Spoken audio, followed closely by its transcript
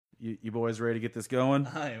You boys ready to get this going?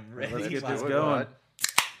 I am ready. Let's get this Bud. going.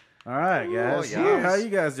 All right, guys. Oh, yes. How you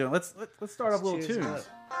guys doing? Let's start off little Cheers tunes.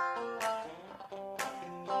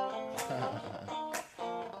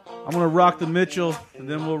 I'm gonna rock the Mitchell, and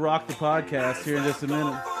then we'll rock the podcast here in just a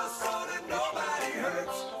minute.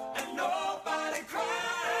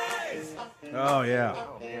 Oh yeah.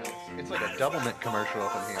 Oh, man. It's like a double mint commercial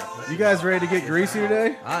up in here. You guys ready to get greasy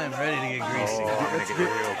today? I am ready to get greasy. Oh, I'm Let's gonna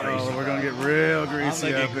get real greasy. Oh, we're gonna get real I'm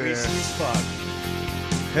greasy gonna up get here. greasy as fuck.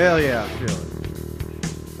 Hell yeah,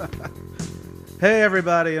 feel it. Hey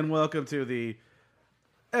everybody, and welcome to the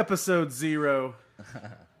episode 0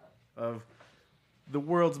 of the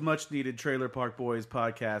world's much-needed Trailer Park Boys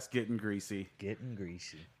podcast, Getting Greasy. Getting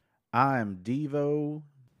greasy. I'm Devo.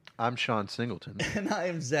 I'm Sean Singleton. And I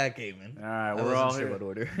am Zach Gaiman. All right, I we're wasn't all sure here. what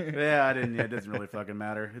order. Yeah, I didn't. Yeah, it doesn't really fucking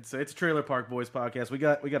matter. It's a Trailer Park Boys podcast. We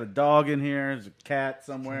got a dog in here. There's a cat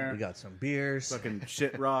somewhere. We got some beers. Fucking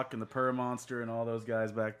Shit Rock and the Purr Monster and all those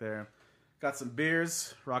guys back there. Got some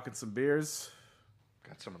beers. Rocking some beers.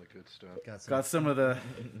 Got some of the good stuff. Got some of the.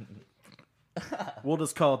 We'll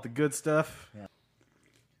just call it the good stuff. Yeah.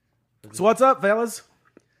 So what's up, fellas?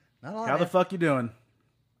 Not a lot, How the man. fuck you doing?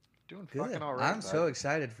 Doing Good. fucking all right. I'm so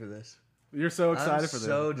excited for this. You're so excited for this.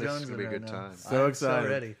 so This is jonesing gonna be a right good now. time. So I'm excited. So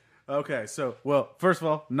ready. Okay, so first of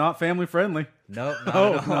all, not family friendly. Nope. Not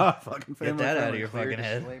Oh, at all. not fucking family Get that out of friendly. your Clear fucking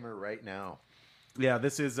head. disclaimer right now. Yeah,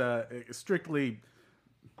 this is strictly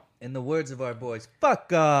In the words of our boys,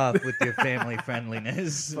 fuck off with your family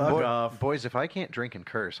friendliness. fuck off. Boys, if I can't drink and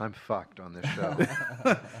curse, I'm fucked on this show.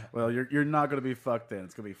 Well, you're not going to be fucked then.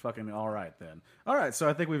 It's going to be fucking all right then. All right, so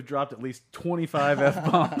I think we've dropped at least 25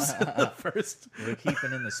 F-bombs in the first We're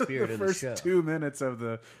keeping in the spirit the of the first show. 2 minutes of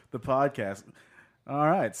the podcast.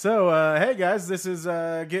 All right, so hey guys, this is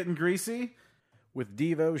Getting Greasy with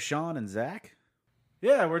Devo, Sean, and Zach.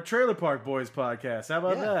 Yeah, we're Trailer Park Boys podcast. How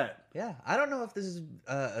about Yeah. that? Yeah, I don't know if this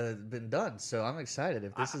has been done, so I'm excited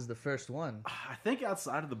if this is the first one. I think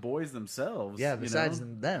outside of the boys themselves. Yeah, you besides know,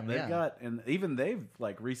 them, they've yeah. got, and even they've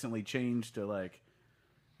like recently changed to like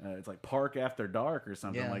it's like Park After Dark or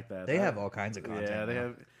something Yeah, like that. they have all kinds of content. Yeah, they now.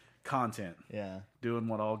 have content. Yeah, Doing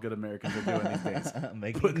what all good Americans are doing these days.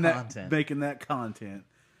 making Putting content. making that content.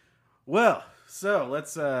 Well, so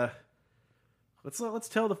let's tell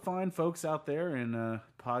the fine folks out there in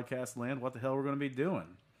podcast land what the hell we're going to be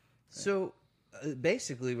doing. So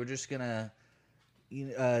basically, we're just gonna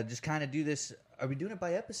just kind of do this. Are we doing it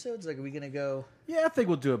by episodes? Like, are we gonna go? Yeah, I think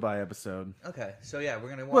we'll do it by episode. Okay, so yeah, we're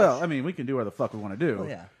gonna watch. Well, I mean, we can do whatever the fuck we want to do. Oh,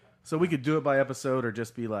 yeah, So we could do it by episode or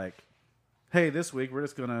just be like, hey, this week we're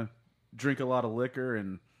just going to drink a lot of liquor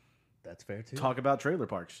and that's fair too. talk about trailer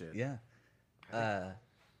park shit. Yeah.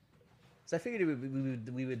 So I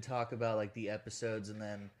figured we would talk about like the episodes and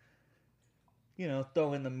then,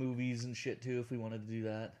 throw in the movies and shit too if we wanted to do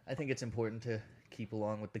that. I think it's important to keep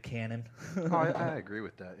along with the canon. Oh, I agree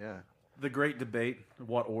with that, yeah. The great debate,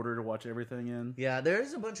 what order to watch everything in. Yeah,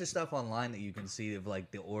 there's a bunch of stuff online that you can see of like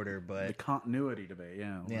the order, The but continuity debate,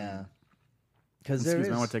 yeah. yeah, because there Excuse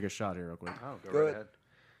is. me, I want to take a shot here real quick. Oh, go Go right ahead. ahead.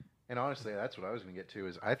 And honestly, that's what I was going to get to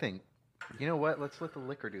is I think, you know what? Let's let the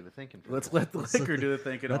liquor do the thinking for Let's this. let the liquor do the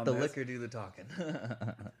thinking Let on the this. liquor do the talking.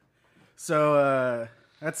 So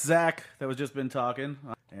that's Zach that was just been talking.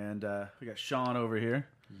 And we got Sean over here.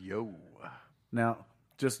 Yo. Now,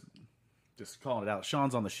 just calling it out.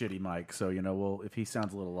 Sean's on the shitty mic, so if he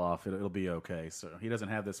sounds a little off, it'll be okay. So he doesn't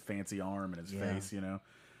have this fancy arm in his Yeah. face,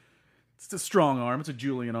 It's a strong arm. It's a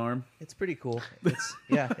Julian arm, It's pretty cool.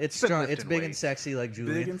 It's strong. It's lifting big and weights. sexy like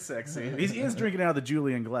Julian. big and sexy. He is drinking out of the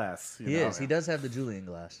Julian glass. He is. He does have the Julian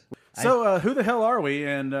glass. So who the hell are we,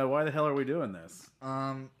 and why the hell are we doing this?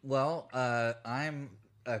 Well, I'm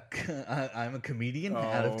a comedian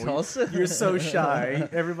out of Oh, Tulsa. You're so shy.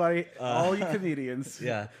 Everybody, all you comedians.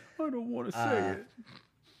 Yeah. I don't want to say it.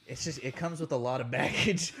 It's just it comes with a lot of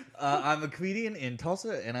baggage. I'm a comedian in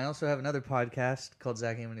Tulsa, and I also have another podcast called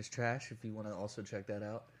Zach Gaiman is Trash. If you want to also check that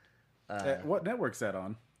out, What network's that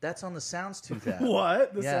on? that's on the Soundstooth app.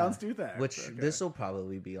 What? The Yeah. Soundstooth app. Which Okay. this will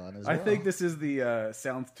probably be on as I well. think this is the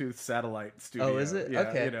Soundstooth satellite studio. Oh, is it? Yeah,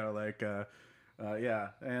 Okay. yeah.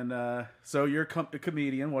 And so you're a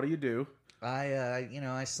comedian. What do you do?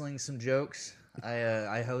 I sling some jokes.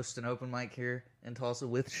 I host an open mic here in Tulsa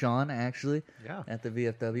with Sean actually. Yeah. At the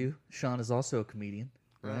VFW. Sean is also a comedian.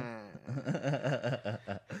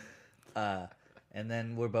 And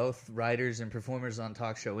then we're both writers and performers on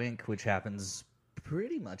Talk Show Inc., which happens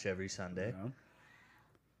pretty much every Sunday.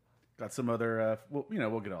 Got some other.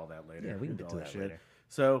 We'll get all that later. Yeah, we can do get all to that later.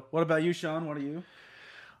 So, what about you, Sean? What are you?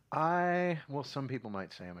 Well, some people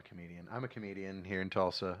might say I'm a comedian. I'm a comedian here in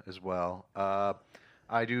Tulsa as well.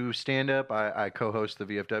 I do stand-up. I co-host the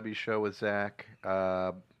VFW show with Zach.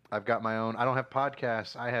 I've got my own. I don't have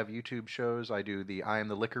podcasts. I have YouTube shows. I do the I Am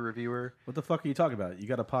the Liquor Reviewer. What the fuck are you talking about? You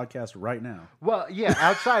got a podcast right now. Well, yeah,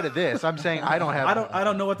 outside of this, I'm saying I don't have... I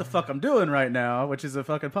don't know what the fuck I'm doing right now, which is a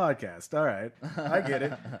fucking podcast. All right. I get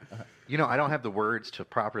it. You know, I don't have the words to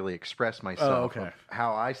properly express myself okay. of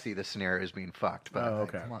how I see the scenario as being fucked. But Oh,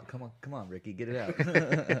 okay. Come on, Ricky, get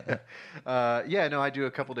it out. yeah, no, I do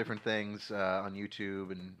a couple different things on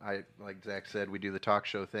YouTube, and I, like Zach said, we do the talk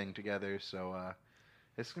show thing together. So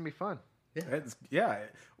it's gonna be fun. Yeah.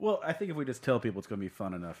 Well, I think if we just tell people it's going to be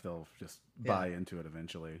fun enough, they'll just buy into it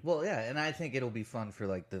eventually. Well, yeah, and I think it'll be fun for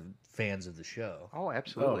like the fans of the show. Oh, Oh,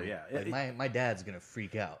 absolutely. yeah. Like, my dad's gonna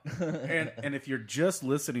freak out. And if you're just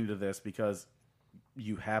listening to this because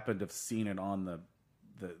you happen to have seen it on the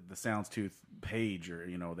Soundstooth page or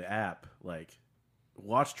the app, like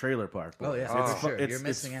watch Trailer Park Boys. Oh, yeah, for sure. You're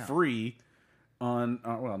missing it's out. free on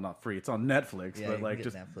well, not free. It's on Netflix, Yeah, but you like can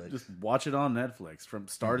just get Netflix. just watch it on Netflix from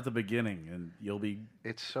start at the beginning, and you'll be.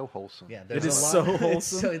 It's so wholesome. Yeah, It is so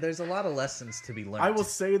wholesome. So there's a lot of lessons to be learned. I will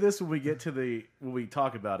say this when we get to when we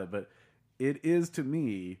talk about it, but it is to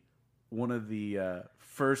me one of the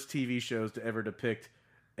first TV shows to ever depict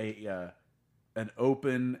an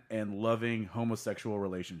open and loving homosexual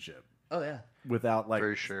relationship Oh yeah, without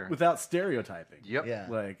For sure. without stereotyping. Yep. yeah.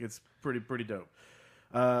 Like it's pretty dope.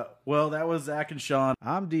 Well, that was Zach and Sean.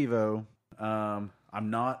 I'm Devo. I'm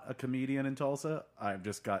not a comedian in Tulsa. I've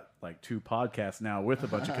just got like 2 podcasts now with a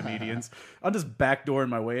bunch of comedians. I'm just backdooring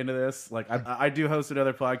my way into this. Like I do host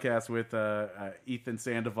another podcast with Ethan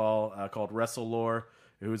Sandoval called Wrestle Lore,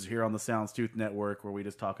 who's here on the Soundstooth Network, where we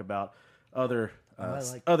just talk about other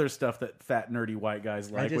other stuff that fat nerdy white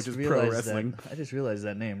guys like, which is pro wrestling. I just realized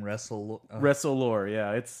that name, Wrestle. Wrestle Lore, yeah,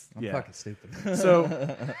 I'm fucking stupid.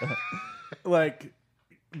 So, like,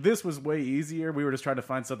 this was way easier. We were just trying to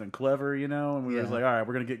find something clever, and we were just like, all right,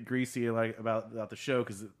 we're gonna get greasy like about the show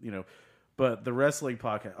because But the wrestling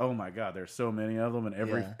podcast, oh my god, there's so many of them, and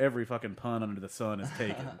every fucking pun under the sun is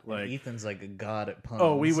taken. Like Ethan's like a god at puns.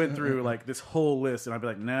 oh, we went through like this whole list, and I'd be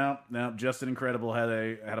like, no, Justin Incredible had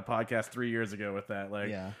a podcast 3 years ago with that.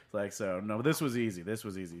 Like, so no, this was easy.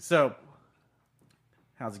 So,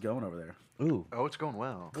 how's it going over there? Ooh, Oh, it's going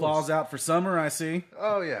well. Claws out for summer, I see.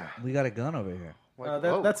 Oh, yeah. we got a gun over here.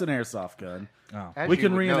 That's an airsoft gun. Oh, As we you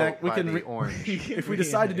can would reenact. know We by can the orange. if we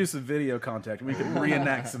decide to do some video contact, we can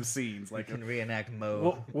reenact some scenes. we Like can reenact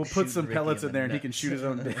Mo. we'll put shooting some Ricky pellets in the there, and he nuts. can shoot his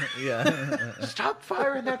own dick. Yeah. Stop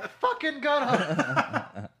firing that fucking gun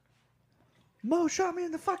off. Mo shot me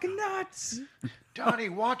in the fucking nuts. Donnie,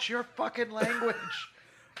 watch your fucking language.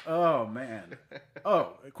 Oh man.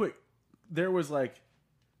 Oh, quick. There was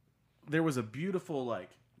a beautiful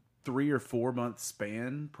like 3 or 4 month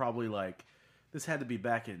span. Probably like this had to be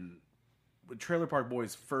back in when Trailer Park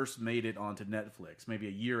Boys first made it onto Netflix. Maybe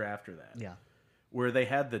a year after that. Yeah. Where they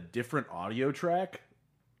had the different audio track,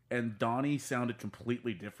 and Donnie sounded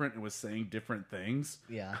completely different and was saying different things.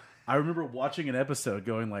 Yeah. I remember watching an episode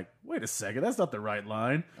going like, wait a second, that's not the right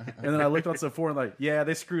line. And then I looked on some forum like, yeah,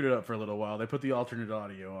 they screwed it up for a little while. They put the alternate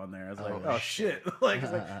audio on there. I was like, oh shit. Like,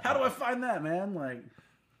 it's like, how do I find that, man? Like,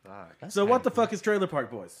 Fuck. so what the fuck is Trailer Park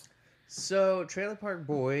Boys? So, Trailer Park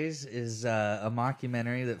Boys is a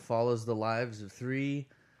mockumentary that follows the lives of 3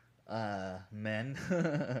 men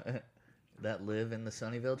that live in the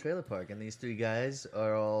Sunnyvale Trailer Park. And these 3 guys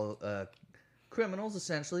are all criminals,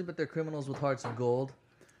 essentially, but they're criminals with hearts of gold.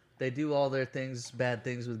 They do all their bad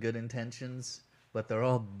things with good intentions, but they're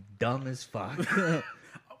all dumb as fuck.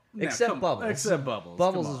 Except Bubbles. Except Bubbles.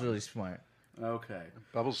 Bubbles Come is on. really smart. Okay.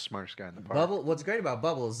 Bubbles the smartest guy in the park. What's great about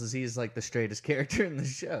Bubbles is he's like the straightest character in the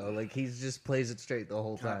show. Like he just plays it straight the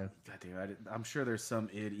whole time. God damn, I'm sure there's some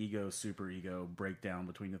id, ego, super ego breakdown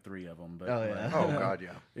between the 3 of them. But Oh, yeah. like, Oh, God,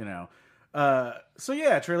 yeah. So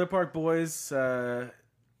yeah, Trailer Park Boys,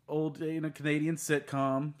 old Canadian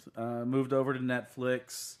sitcom, moved over to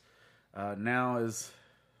Netflix. Now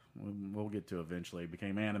we'll get to eventually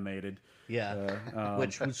became animated. Yeah,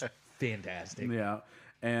 which was fantastic. Yeah,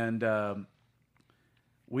 and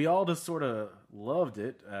we all just sort of loved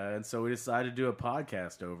it, and so we decided to do a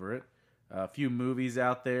podcast over it. A few movies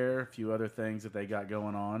out there, a few other things that they got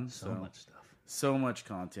going on. So much stuff. So much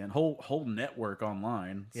content, whole network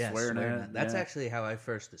online. Yeah, SwearNet. That's yeah. actually how I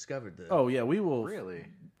first discovered the. Oh yeah, we will. Really?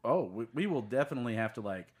 Oh, we will definitely have to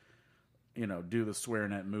do the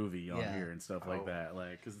SwearNet movie on Yeah. here and stuff like that.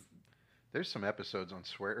 Like, cause There's some episodes on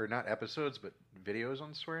Swear, or not episodes, but videos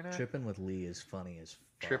on SwearNet. Tripping with Lee is funny as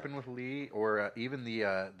fuck. Tripping with Lee, or even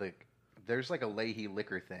the there's like a Leahy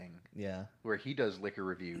liquor thing Yeah. where he does liquor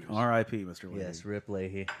reviews. R.I.P. Mr. Lee. Yes, Rip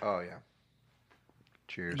Leahy. Oh yeah.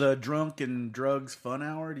 Cheers. The Drunk and Drugs Fun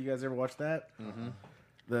Hour. Do you guys ever watch that? Mm-hmm.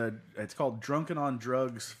 It's called Drunken on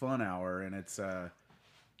Drugs Fun Hour, and it's the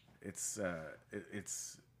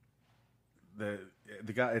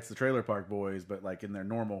guy. It's the Trailer Park Boys, but like in their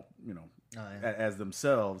normal, as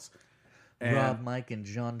themselves. And, Rob, Mike, and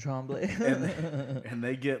Jean Tremblay. and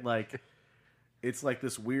they get like, it's like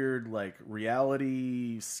this weird like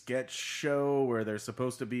reality sketch show where they're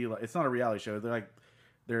supposed to be like, it's not a reality show.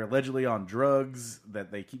 They're allegedly on drugs,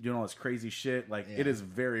 that they keep doing all this crazy shit. Like it is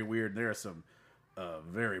very weird. There are some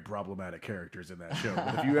very problematic characters in that show.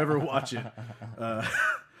 But if you ever watch it,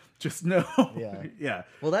 just know. Yeah.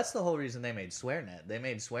 Well, that's the whole reason they made SwearNet. They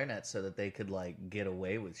made SwearNet so that they could like get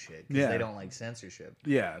away with shit because they don't like censorship.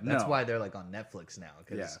 Yeah, that's why they're like on Netflix now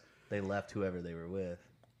because they left whoever they were with.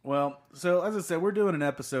 Well, so as I said, we're doing an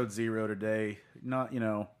episode 0 today. Not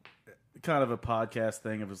kind of a podcast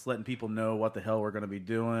thing of just letting people know what the hell we're going to be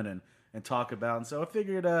doing and talk about. And so I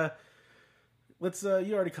figured, let's.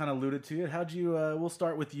 You already kind of alluded to it. How'd you? We'll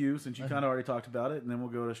start with you since you kind of already talked about it, and then we'll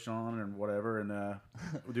go to Sean and whatever, and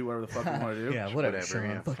we'll do whatever the fuck we want to do. Yeah, whatever.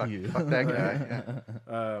 Sean, fuck you. Fuck that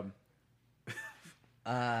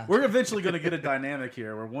guy. We're eventually going to get a dynamic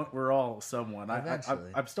here. We're all someone.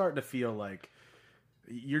 I'm starting to feel like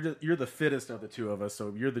you're the fittest of the two of us,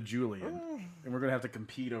 so you're the Julian, and we're going to have to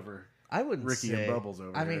compete over. I wouldn't Ricky say, and Bubbles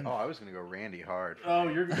over here. I was going to go Randy hard. Oh,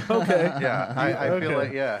 you're okay. Yeah, I feel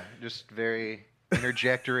like just very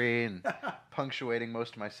interjectory and punctuating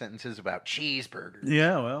most of my sentences about cheeseburgers.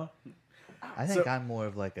 Yeah, well, I think I'm more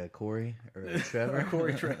of like a Corey or a Trevor, or a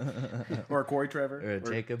Corey Trevor, or a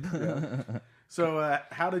Jacob. Yeah. So,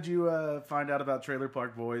 how did you find out about Trailer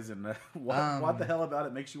Park Boys, and what the hell about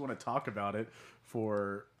it makes you want to talk about it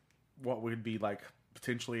for what would be like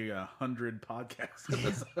potentially 100 podcast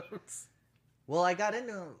episodes? Well,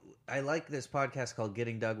 I like this podcast called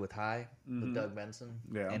Getting Doug with High with Doug Benson.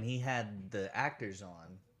 Yeah. And he had the actors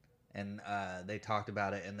on, and they talked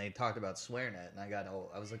about it, and they talked about SwearNet, and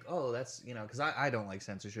I was like, oh, that's, because I don't like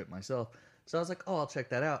censorship myself. So I was like, oh, I'll check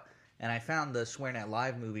that out. And I found the SwearNet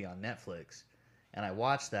Live movie on Netflix, and I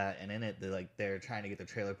watched that, and in it, they're trying to get the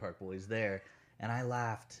Trailer Park Boys there, and I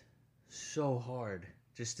laughed so hard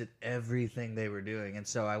just at everything they were doing. And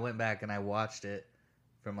so I went back and I watched it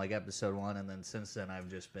from like episode 1, and then since then I've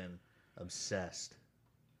just been obsessed.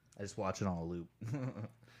 I just watch it on a loop.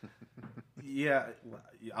 Yeah,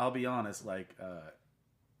 I'll be honest, like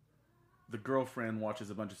the girlfriend watches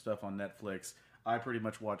a bunch of stuff on Netflix. I pretty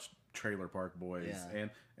much watch Trailer Park Boys, and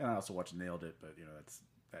I also watch Nailed It, but that's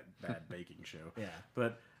that bad baking show. Yeah.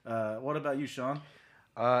 But what about you, Sean?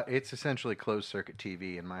 It's essentially closed circuit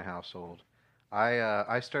TV in my household.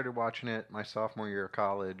 I started watching it my sophomore year of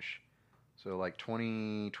college, so like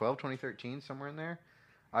 2012, 2013, somewhere in there.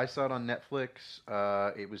 I saw it on Netflix.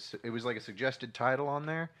 It was like a suggested title on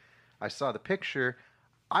there. I saw the picture.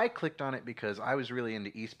 I clicked on it because I was really into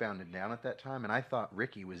Eastbound and Down at that time, and I thought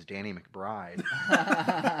Ricky was Danny McBride.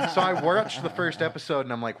 So I watched the first episode,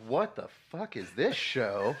 and I'm like, what the fuck is this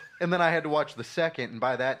show? And then I had to watch the second, and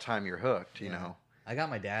by that time you're hooked, you know. I got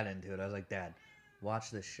my dad into it. I was like, Dad,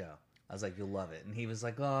 watch this show. I was like, you'll love it. And he was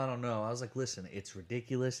like, oh, I don't know. I was like, listen, it's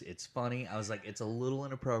ridiculous. It's funny. I was like, it's a little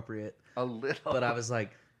inappropriate. A little. But I was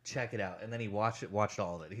like, check it out. And then he watched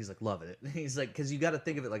all of it. He's like, loving it. He's like, because you got to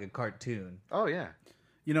think of it like a cartoon. Oh, yeah.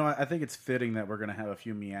 I think it's fitting that we're going to have a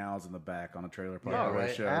few meows in the back on a Trailer Park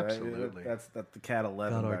Boys show. Absolutely. That's the Cat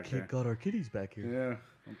 11 back there. Got our kitties back here.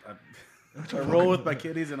 Yeah. I roll with my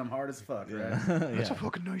kitties, and I'm hard as fuck, right? That's a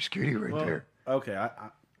fucking nice kitty there. Okay,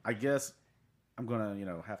 I guess I'm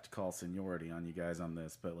gonna have to call seniority on you guys on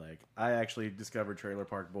this, but like I actually discovered Trailer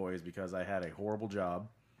Park Boys because I had a horrible job.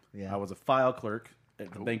 Yeah. I was a file clerk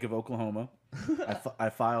at the Bank of Oklahoma. I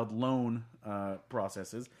filed loan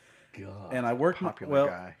processes. God, and I worked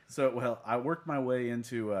guy. I worked my way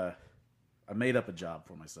into I made up a job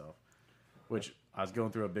for myself, which I was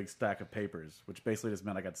going through a big stack of papers, which basically just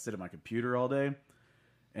meant I got to sit at my computer all day,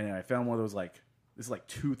 and I found one of those this is like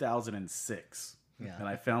 2006. Yeah. And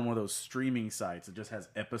I found one of those streaming sites that just has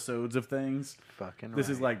episodes of things. Fucking This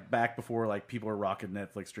is like back before like people were rocking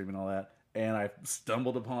Netflix streaming all that. And I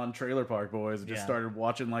stumbled upon Trailer Park Boys and just started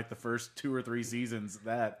watching like the first 2 or 3 seasons of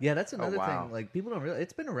that. Yeah, that's another thing. Like people don't realize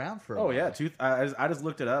it's been around for a while. Yeah, I just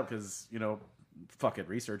looked it up because fuck it,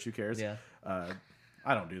 research. Who cares? Yeah.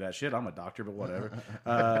 I don't do that shit. I'm a doctor, but whatever.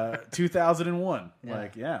 2001.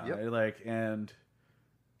 Yep.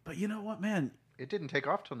 But you know what, man? It didn't take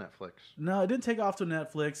off till Netflix. No, it didn't take off till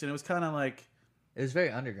Netflix, and it was kind of like it was very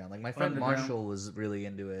underground. Like my friend Marshall was really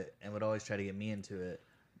into it and would always try to get me into it.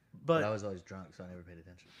 But I was always drunk, so I never paid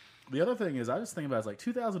attention. The other thing is, I just think about it's like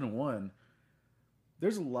 2001.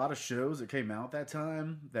 there's a lot of shows that came out that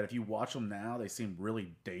time that if you watch them now, they seem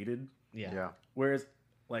really dated. Yeah. Yeah. Whereas,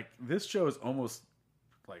 like, this show is almost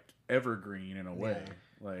like evergreen in a way.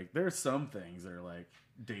 Yeah. Like, there's some things that are like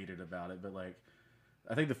dated about it, but like,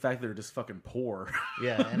 I think the fact that they're just fucking poor,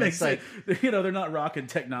 Yeah, and makes it's like, it, you know, they're not rocking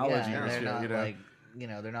technology yeah, and and they're shit. not You know, like, you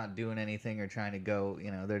know, they're not doing anything or trying to go.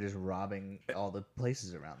 You know, they're just robbing all the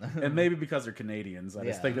places around them. and maybe because they're Canadians, I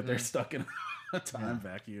just Yeah. think that they're stuck in a time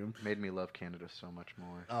vacuum. Made me love Canada so much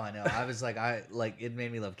more. Oh, I know. I was like, it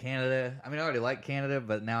made me love Canada. I mean, I already like Canada,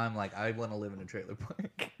 but now I'm like, I want to live in a trailer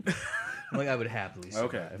park. I'm like, I would happily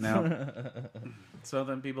survive. Okay, now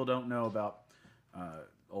something people don't know about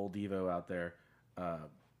old Devo out there.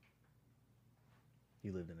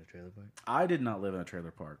 You lived in a trailer park? I did not live in a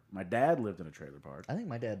trailer park. My dad lived in a trailer park, I think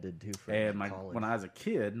my dad did too for and college. when I was a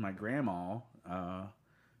kid, my grandma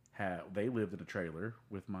they lived in a trailer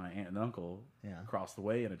with my aunt and uncle Yeah. across the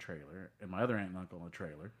way in a trailer, and my other aunt and uncle in a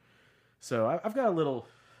trailer. So I've got a little.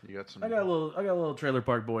 You got some. I got a little trailer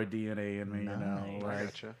park boy DNA in me, you know. Nice. I Like,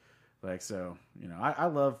 gotcha. like so, you know, I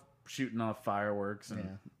love shooting off fireworks and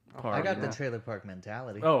Yeah. partying. I got the trailer park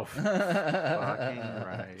mentality. Oh, Fucking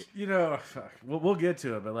right. you know, fuck, we'll get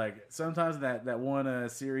to it, but like sometimes that one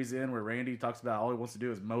series in where Randy talks about all he wants to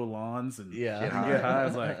do is mow lawns and Yeah. Get and high. get high.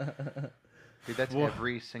 It's like, Dude, that's Whoa.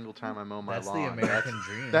 every single time I mow my That's lawn. the American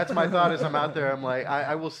dream. That's my thought as I'm out there. I'm like,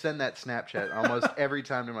 I will send that Snapchat almost every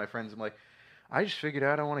time to my friends. I'm like, I just figured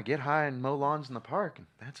out I want to get high and mow lawns in the park, and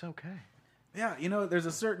that's okay. yeah, you know, there's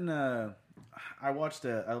a certain. I watched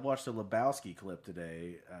a Lebowski clip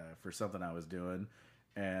today for something I was doing,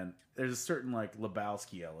 and there's a certain like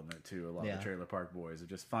Lebowski element to a lot of the Trailer Park Boys of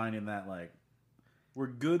just finding that like we're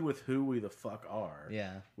good with who we the fuck are.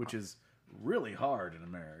 Yeah. which is really hard in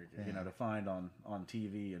America, you Yeah. know, to find on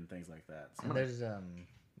TV and things like that. So And there's oh,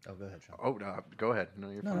 go ahead, Sean. Oh, no, go ahead. No,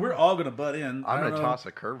 you're fine. we're all gonna butt in. I'm I don't gonna know. toss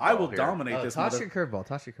a curveball. I will here. dominate Oh, this. toss your curveball.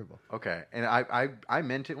 Toss your curveball. Okay, and I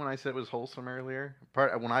meant it when I said it was wholesome earlier.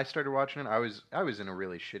 When I started watching it, I was in a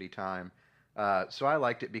really shitty time, so I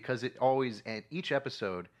liked it because it always, and each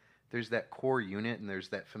episode there's that core unit and there's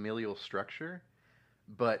that familial structure,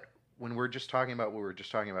 but when we're just talking about what we're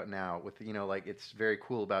just talking about now, with like it's very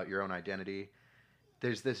cool about your own identity.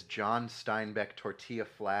 There's this John Steinbeck tortilla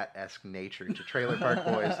flat-esque nature to Trailer Park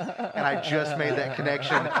Boys, and I just made that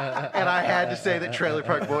connection, and I had to say that Trailer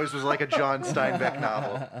Park Boys was like a John Steinbeck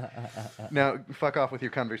novel. Now, fuck off with your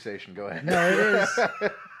conversation. Go ahead. No, it is.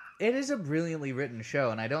 It is a brilliantly written show,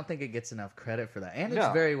 and I don't think it gets enough credit for that. And it's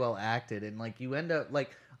No. very well acted, and like you end up like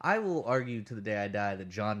I will argue to the day I die that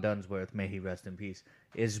John Dunsworth, may he rest in peace,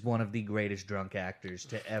 is one of the greatest drunk actors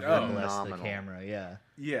to ever Oh, bless phenomenal. the camera. Yeah.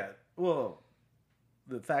 Yeah, well,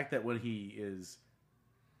 the fact that when he is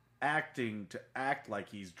acting to act like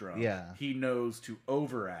he's drunk, Yeah. he knows to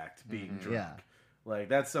overact being drunk. Yeah. Like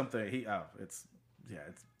that's something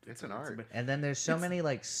It's an art. And then there's so It's- many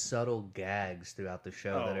like subtle gags throughout the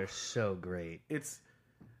show that Oh. are so great.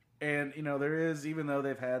 And you know there is, even though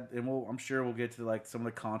they've had, and I'm sure we'll get to like some of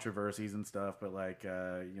the controversies and stuff, but like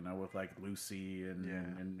you know, with like Lucy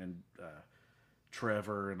and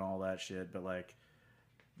Trevor and all that shit, but like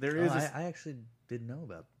there is I actually didn't know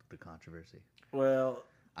about the controversy. well,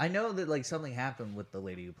 I know that like something happened with the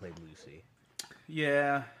lady who played Lucy.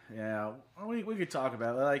 yeah, we could talk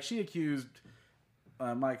about it. Like she accused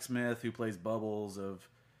Mike Smith, who plays Bubbles, of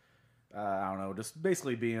I don't know, just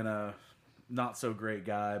basically being a not so great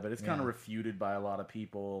guy, but it's kind of Yeah. refuted by a lot of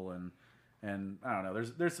people, and I don't know.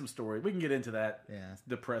 There's some story. We can get into that Yeah.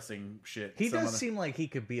 depressing shit. He some does of the- seem like he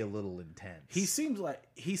could be a little intense. He seems like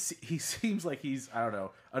he seems like he's, I don't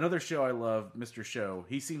know. Another show I love, Mr. Show.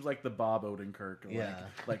 He seems like the Bob Odenkirk. Yeah.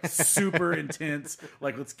 Like super intense.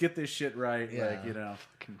 Like let's get this shit right. Yeah. Like, you know.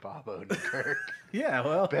 Fucking Bob Odenkirk. Yeah.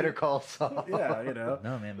 Well. Better Call Saul. Yeah. You know.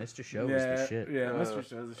 No man, Mr. Show was the shit. Yeah. Mr.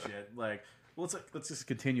 Show's the shit. Like let's just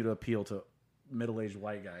continue to appeal to middle-aged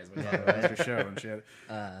white guys with Mr. Show and shit.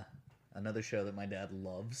 Another show that my dad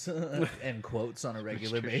loves and quotes on a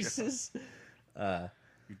regular Mr. Show. basis.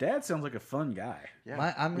 Your dad sounds like a fun guy.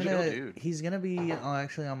 Yeah. I'm He's a real gonna. dude. He's gonna be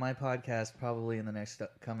actually on my podcast probably in the next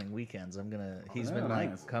coming weekends. He's Oh, been like,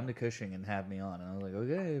 nice. come to Cushing and have me on, and I was like,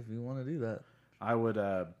 okay, if you want to do that, I would.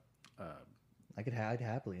 I'd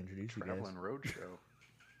happily introduce you guys. Traveling Roadshow.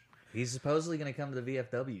 He's supposedly gonna come to the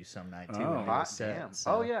VFW some night too. Oh, and do a Hot set, damn.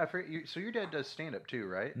 so- Oh yeah, I forget so your dad does stand up too,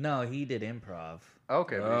 right? No, he did improv.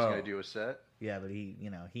 Okay, but he's Oh. gonna do a set. Yeah, but he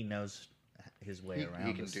knows his way around.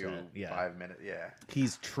 He can the do set. Yeah. 5 minutes. Yeah.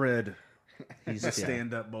 He's tread He's the yeah.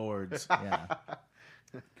 stand-up boards. Yeah.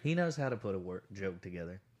 He knows how to put a joke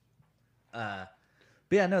together.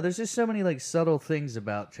 But yeah, no, there's just so many like subtle things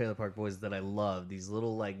about Trailer Park Boys that I love. These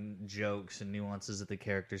little like jokes and nuances that the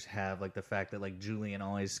characters have, like the fact that like Julian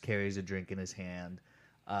always carries a drink in his hand,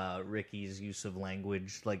 Ricky's use of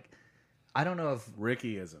language. Like, I don't know if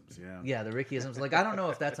Ricky-isms, yeah. the Rickyisms. Like, I don't know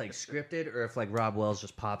if that's like scripted or if like Rob Wells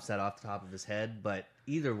just pops that off the top of his head. But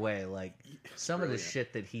either way, like some of the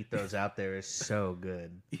shit that he throws out there is so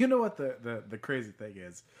good. You know what the crazy thing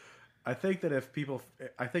is? I think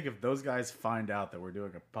if those guys find out that we're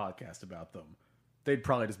doing a podcast about them, they'd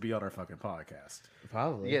probably just be on our fucking podcast.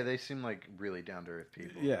 Probably. Yeah, they seem like really down to earth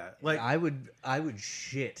people. Yeah, like I would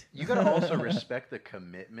shit. You got to also respect the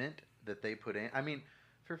commitment that they put in. I mean,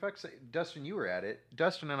 for fuck's sake, Dustin, you were at it.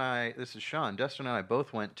 Dustin and I, this is Sean. Dustin and I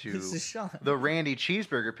both went to This is Sean. the Randy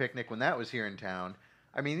Cheeseburger Picnic when that was here in town.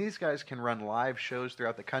 I mean, these guys can run live shows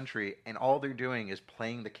throughout the country, and all they're doing is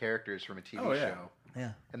playing the characters from a TV show.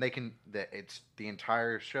 Yeah. And they can. It's the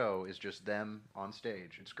entire show is just them on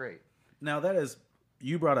stage. It's great. now that is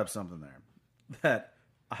you brought up something there that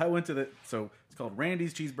I went to so it's called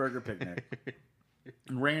Randy's Cheeseburger Picnic.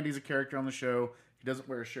 And Randy's a character on the show. He doesn't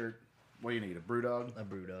wear a shirt. What do you need? A brew dog? A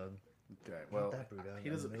brew dog. Okay, well, that Brewdog. he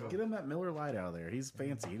doesn't get him that Miller Lite out of there. He's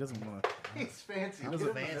fancy. He doesn't want to. He's fancy. I'm Give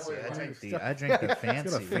him fancy. Miller I Lite. drink the fancy.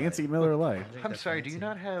 He's got a fancy Miller Lite. I'm sorry. Do you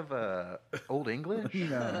not have Old English?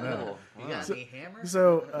 No. You got any hammer?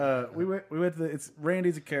 So we went to it's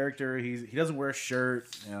Randy's a character. He doesn't wear a shirt.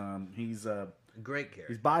 He's Great character.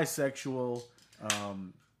 he's bisexual.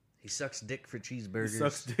 He sucks dick for He cheeseburgers.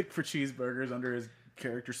 sucks dick for cheeseburgers under his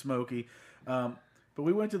character Smokey. But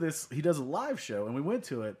we went to this. He does a live show, and we went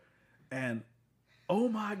to it, and oh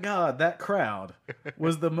my god, that crowd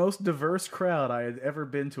was the most diverse crowd I had ever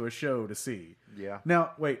been to a show to see. Yeah.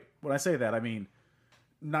 Now, wait, when I say that, I mean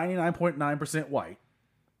 99.9% white,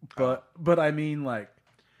 but I mean like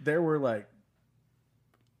there were like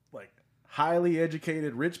highly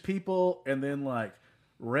educated rich people, and then like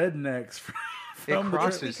rednecks It from the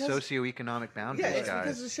crosses because- socioeconomic Yeah, boundaries, it's guys.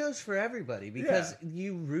 because the show's for everybody. Because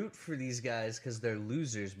you root for these guys because they're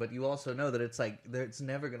losers, but you also know that it's like it's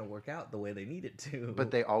never going to work out the way they need it to. But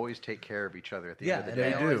they always take care of each other at the end of the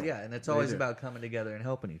and day. they always, do. and it's They always do. about coming together and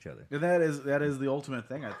helping each other. And that is the ultimate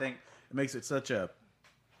thing. I think it makes it such a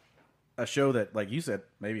show that, like you said,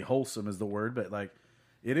 maybe wholesome is the word, but like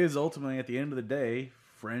it is ultimately at the end of the day,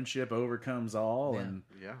 friendship overcomes all, Yeah. and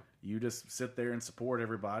Yeah. you just sit there and support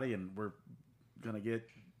everybody, and we're gonna get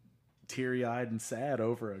teary-eyed and sad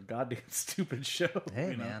over a goddamn stupid show.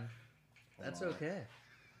 Hey, you know? man, that's okay.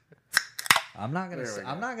 I'm not gonna. There we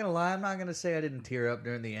I'm go. not gonna lie. I'm not gonna say I didn't tear up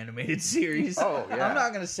during the animated series. Oh, yeah. I'm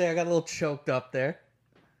not gonna say I got a little choked up there.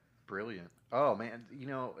 Brilliant. Oh man,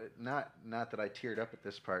 not that I teared up at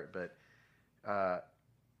this part, but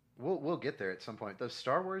we'll get there at some point. Those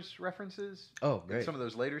Star Wars references, Oh, in great. some of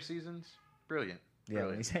those later seasons, brilliant. Yeah, when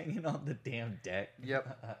Brilliant. he's hanging on the damn deck.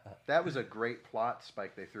 Yep. That was a great plot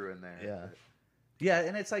spike they threw in there. Yeah. Yeah,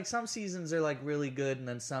 and it's like some seasons are like really good, and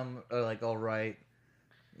then some are like all right.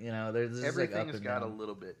 You know, there's like Everything up has and got a down.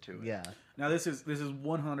 little bit to it. Yeah, Now this is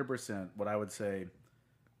 100% what I would say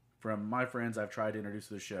from my friends I've tried to introduce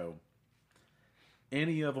to the show.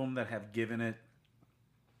 Any of them that have given it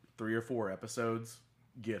 3 or 4 episodes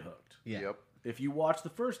get hooked. yeah. Yep. If you watch the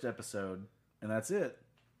first episode and that's it,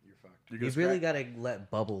 You're fucked. you're gonna You've really scratch- got to let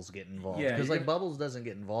Bubbles get involved Yeah, because you're like Bubbles doesn't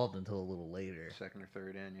get involved until a little later. Second or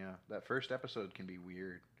third in, yeah. That first episode can be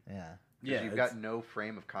weird. Yeah, 'Cause Yeah, you've it's- got no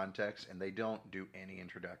frame of context, and they don't do any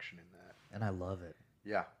introduction in that. and I love it.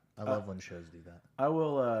 Yeah. I love when shows do that. I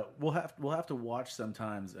will. We'll have to watch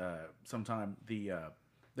sometimes. Sometime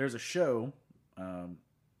there's a show.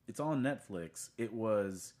 It's on Netflix. It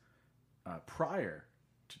was prior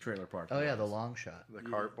to Trailer Park. Oh yeah, the Boys. long shot. The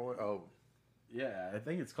Cart Boy. Oh, Yeah, I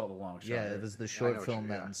think it's called The Long Shot. Yeah, it was the know short what film you-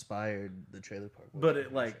 that yeah. inspired the Trailer Park. Boys But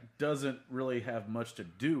it franchise. doesn't really have much to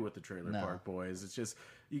do with the Trailer No. Park Boys. It's just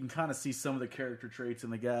you can kind of see some of the character traits in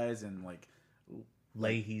the guys, and like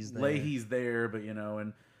Leahy's there. Leahy's there, but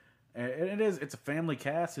and it's a family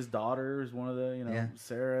cast. His daughter is one of the Yeah.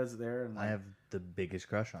 Sarah's there, and I have the biggest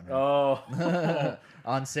crush on him. oh.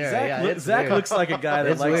 On Sarah, Zach, yeah, it's Zach weird. looks like a guy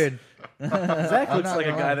that It's likes. weird. Zach I'm looks not like a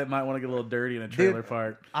gonna guy lie. that might want to get a little dirty in a trailer Dude,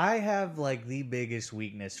 park. I have like the biggest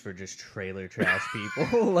weakness for just trailer trash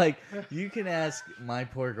people. Like you can ask my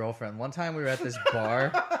poor girlfriend. One time we were at this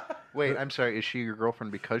bar. wait. I'm sorry. Is she your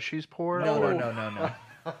girlfriend because she's poor? No, or- no.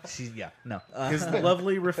 She's no. His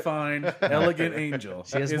lovely, refined, elegant angel.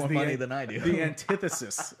 She has is more the- money than I do. The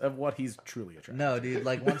antithesis of what he's truly attracted. No, dude.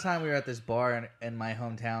 Like one time we were at this bar in my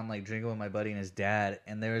hometown, like drinking with my buddy and his dad,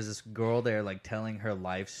 and there was this girl there, like telling her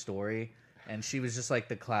life story, and she was just like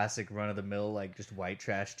the classic run of the mill, like just white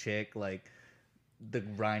trash chick, like the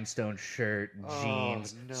rhinestone shirt, Oh,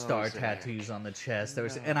 jeans, no, star Zach. tattoos on the chest. No.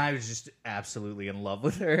 And I was just absolutely in love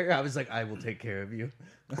with her. I was like, I will take care of you.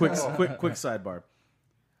 Quick sidebar.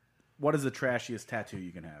 What is the trashiest tattoo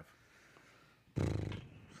you can have?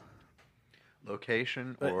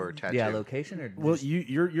 Location or tattoo? Yeah, location or Well, just-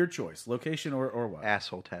 your choice. Location or what?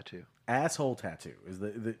 Asshole tattoo. Asshole tattoo is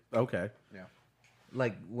the okay. Yeah.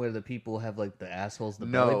 like where the people have like the assholes, the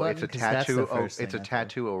belly No, button? it's a 'Cause that's the tattoo. first It's a thing I thought.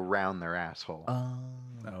 tattoo around their asshole. Oh,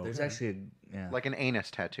 Oh, there's okay. actually a, Like an anus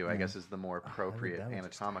tattoo, I Yeah. guess, is the more appropriate That would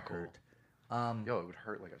just anatomical. hurt. Yo, it would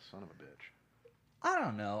hurt like a son of a bitch. I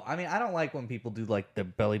don't know. I mean, I don't like when people do like their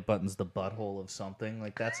belly buttons the butthole of something.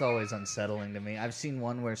 Like that's always unsettling to me. I've seen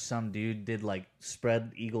one where some dude did like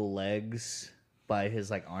spread eagle legs by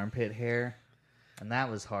his like armpit hair, and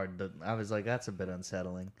that was hard. I was like, that's a bit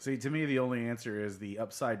unsettling. See, to me, the only answer is the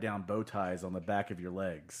upside down bow ties on the back of your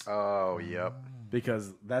legs, Oh, yep.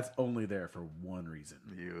 because that's only there for one reason.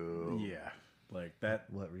 You Yeah, like that.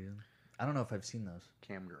 What reason? I don't know if I've seen those.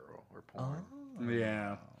 cam girl or porn.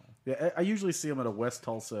 Yeah, yeah. I usually see them at a West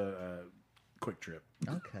Tulsa Quick Trip.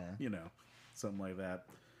 Okay. You know, something like that.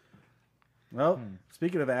 Well,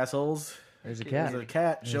 speaking of assholes, There's a cat. there's a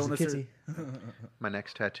cat There's showing a us her, kitty. My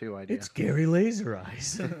next tattoo idea. It's Gary Laser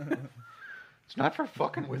Eyes. It's not for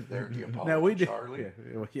fucking with there, do you Now we did. Charlie?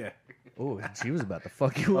 Yeah. Oh, she was about to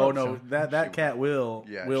fuck you Oh up. no, Sean. that cat will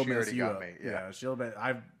Yeah, will she mess already you got up. me, yeah. She'll.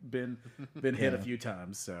 I've been hit a Yeah. few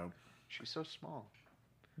times, so She's so small.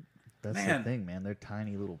 That's Man. the thing, man. They're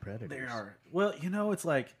tiny little predators. they are. Well, you know, it's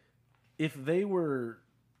like if they were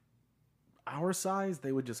our size,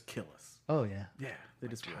 they would just kill us. Oh yeah, Yeah, they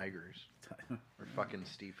just would. Tigers. Or fucking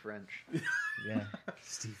Steve French. yeah.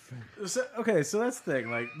 Steve French. So, okay, so that's the thing.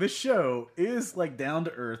 Like this show is like down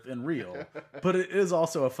to earth and real, but it is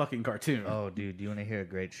also a fucking cartoon. Oh, dude, do you want to hear a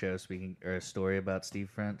great show speaking or a story about Steve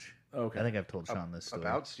French? Okay. I think I've told Sean this story.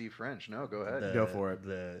 About Steve French. No, go ahead. The- Go for it.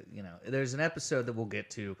 There's an episode that we'll get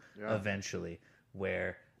to Yeah. eventually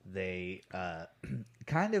where they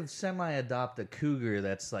kind of semi-adopt a cougar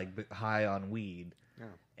that's like high on weed. Yeah.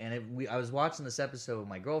 And I was watching this episode with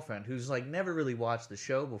my girlfriend, who's like never really watched the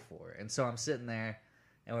show before, and so I'm sitting there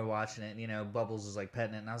and we're watching it. And, Bubbles is like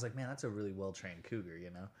petting it, and I was like, "Man, that's a really well trained cougar,"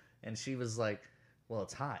 And she was like, "Well,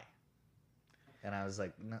 it's high," and I was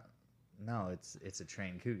like, "No, it's a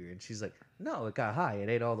trained cougar." And she's like, "No, it got high. It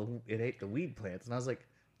ate the weed plants." And I was like,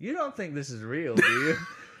 "You don't think this is real, do you?"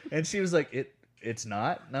 And she was like, It's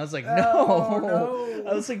not." And I was like, "No." Oh, no.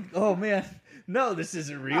 I was like, "Oh man, no, this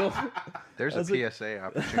isn't real." There's I a was like- PSA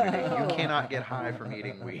opportunity. You cannot get high from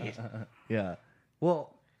eating weed. Yeah.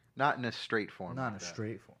 Well, Not in a straight form. not in like a that.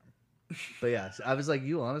 straight form. But yeah, I was like,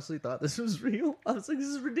 "You honestly thought this was real?" I was like, "This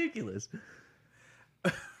is ridiculous."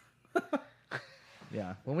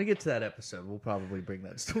 Yeah. When we get to that episode, we'll probably bring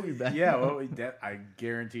that story back. Yeah, well, I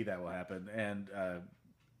guarantee that will happen. And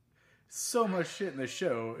so much shit in the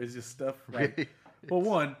show is just stuff like. Well,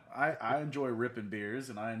 one, I enjoy ripping beers,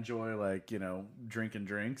 and I enjoy drinking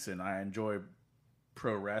drinks, and I enjoy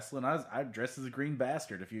pro wrestling. I dressed as a green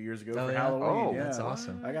bastard a few years ago Oh, for yeah? Halloween. Oh, yeah. that's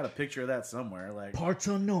awesome. I got a picture of that somewhere. Like Parts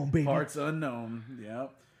unknown, baby. parts unknown.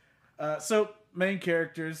 Yeah. So main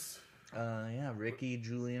characters: Yeah, Ricky,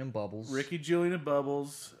 Julian, and Bubbles. Ricky, Julian, and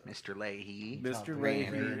Bubbles. Mr. Leahy. Mr. Top Leahy.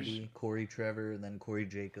 Randy, Corey Trevor, and then Corey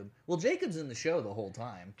Jacob. Well, Jacob's in the show the whole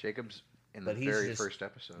time. Jacob's in the But he's very just- first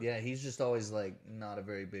episode. Yeah, he's just always like not a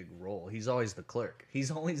very big role. He's always the clerk. He's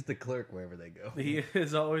always the clerk wherever they go. He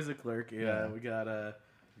is always a clerk. Yeah, Yeah. we got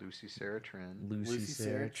Lucy Sarah Trin. Lucy,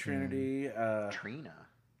 Sarah, Trin. Trinity, Trina.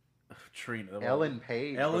 Trina, Ellen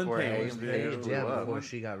Page. Ellen before Page, Ellen yeah. Page blew Yeah, up. before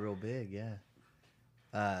she got real big.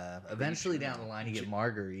 Yeah. Eventually down the line, you get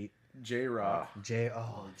Marguerite. J Rock. J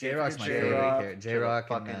Rock's my J-Rock. favorite character. J Rock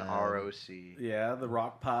and Fucking ROC. Yeah, the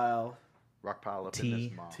Rock Pile. Rock pile up T. in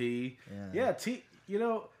this mom. T. Yeah. Yeah, T.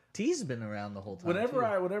 T's been around the whole time. Whenever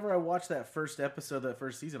too. I watch that first episode, that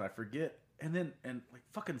first season, I forget. And like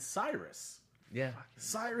fucking Cyrus. Yeah,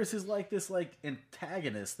 Cyrus is like this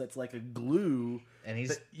antagonist that's like a glue and he's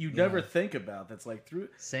that you yeah. never think about. That's like through.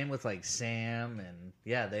 Same with like Sam and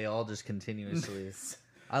yeah, they all just continuously.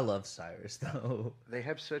 I love Cyrus though. They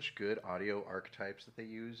have such good audio archetypes that they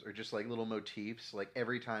use, or just like little motifs. Like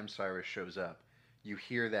every time Cyrus shows up, you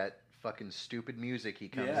hear that fucking stupid music he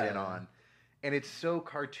comes Yeah. in on. And it's so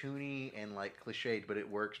cartoony and like cliched, but it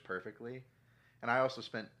works perfectly. And I also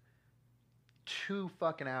spent 2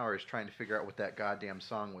 fucking hours trying to figure out what that goddamn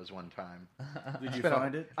song was one time. Did you Spent a-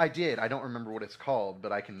 find it? I did. I don't remember what it's called,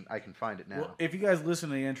 but I can find it now. Well, if you guys listen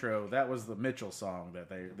to the intro, that was the Mitchell song that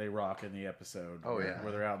they rock in the episode. Oh, where, yeah.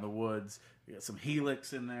 where they're out in the woods You got some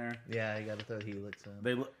Helix in there. Yeah, you got to throw Helix in.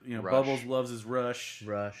 They, Rush. Bubbles loves his Rush.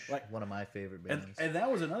 Rush, Like- one of my favorite bands. And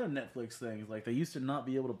that was another Netflix thing. Like they used to not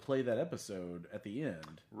be able to play that episode at the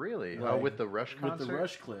end. Really? Like, Oh, with the Rush concert? With the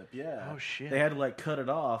Rush clip, yeah. Oh, shit. They had to like cut it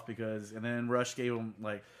off and then Rush gave them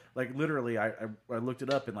like literally I looked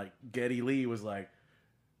it up and like Geddy Lee was like,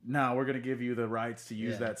 "No, we're gonna give you the rights to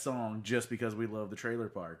use that song just because we love the Trailer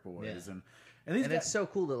Park Boys." Yeah. And these And guys, it's so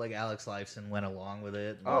cool that like Alex Lifeson went along with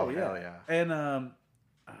it. Oh, hell yeah. And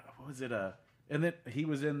what was it? And then he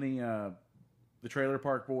was in the Trailer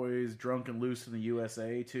Park Boys, Drunk and Loose in the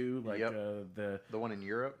USA too. Like Yep. the one in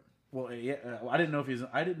Europe? yeah, I didn't know if he's.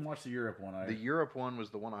 I didn't watch the Europe one. The Europe one was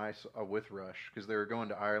the one I saw with Rush because they were going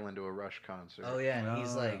to Ireland to a Rush concert. Oh yeah, and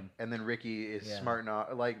he's like, And then Ricky is smart enough,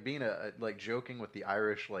 like being like joking with the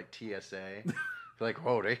Irish like TSA. Like,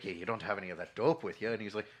 "Oh, Ricky, you don't have any of that dope with you," and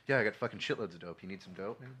he's like, "Yeah, I got fucking shitloads of dope. You need some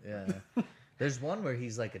dope?" yeah. There's one where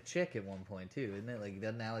he's like a chick at one point too, isn't it? Like,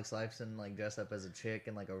 doesn't Alex Lifeson like dress up as a chick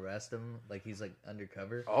and like arrest him? Like he's like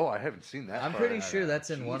undercover. Oh, I haven't seen that. I'm part. pretty sure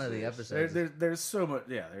that's in one of the Jesus. episodes. there's so much.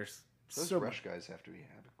 Yeah, there's Those so Rush much. guys have to have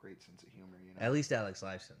a great sense of humor, you know. At least Alex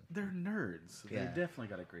Lifeson. They're nerds. They Yeah. definitely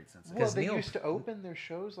got a great sense of Well, 'Cause they Neil- used to open their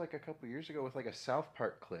shows like a couple years ago with like a South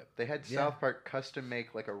Park clip. They had Yeah. South Park custom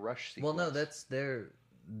make like a Rush Well, sequence. no,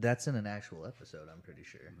 that's in an actual episode. I'm pretty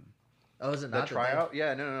sure. Oh, is it the not tryout.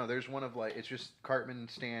 Yeah, no. There's one of like it's just Cartman,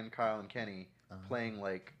 Stan, Kyle, and Kenny playing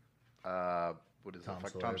like what is Tom it?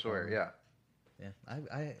 Like Sawyer, Tom Sawyer.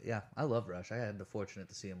 probably. Yeah, I love Rush. I had the fortunate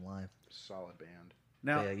to see him live. solid band.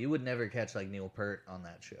 Now, But yeah, you would never catch like Neil Peart on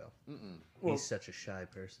that show. Well- He's such a shy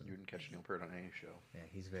person. You wouldn't catch Neil Peart on any show. Yeah,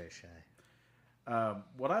 he's very shy.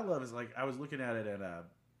 what I love is like I was looking at it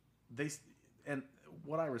and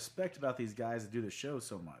what I respect about these guys that do the show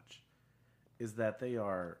so much is that they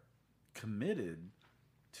are committed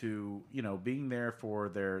to being there for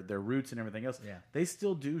their roots and everything else. Yeah. They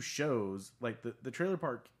still do shows like the Trailer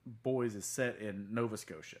Park Boys is set in Nova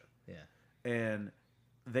Scotia, Yeah. and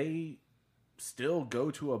they still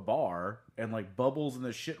go to a bar and like Bubbles and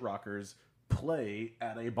the Shit Rockers play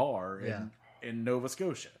at a bar in Nova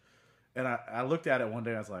Scotia. And I looked at it one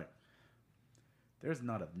day and I was like, there's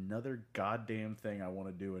not another goddamn thing I want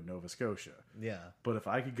to do in Nova Scotia. Yeah. But if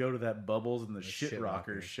I could go to that Bubbles and the The Shit Shit Rockers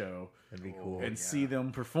Rockers. show That'd be cool. and see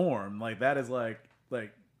them perform, like that is like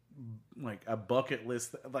a bucket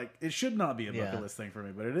list. Like it should not be a bucket Yeah. list thing for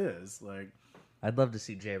me, but it is. Like I'd love to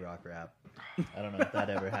see J Rock rap. I don't know if that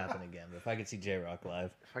ever happened again, but if I could see J Rock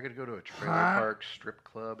live. If I could go to a trailer park strip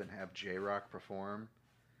club and have J Rock perform,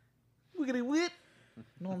 Wiggity wit.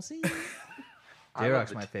 Know what I'm saying? I J love Rock's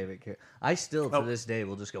the my favorite character. I still, to this day,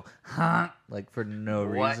 will just go, huh? Like, for no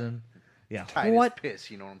What? reason. Yeah. tight What? as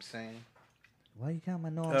piss. You know what I'm saying? Why you count my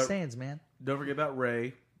know what I'm sayings, man? don't forget about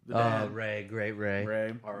Ray. The Oh, dad. Ray. Great Ray.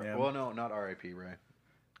 Ray. R- yeah. Well, no, not R.I.P. Ray.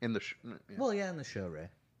 In the yeah. Well, yeah, in the show, Ray.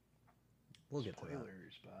 We'll get to that.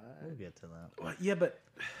 Spoilers, bud. We'll get to that. Well, yeah, but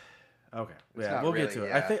okay, It's yeah, not we'll get really, to it.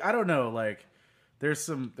 yeah. I don't know. Like, there's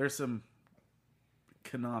some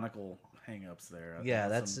canonical hang-ups there. I Yeah,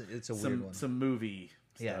 think. it's a some weird one. Some movie.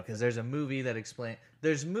 Yeah, stuff. because there's a movie that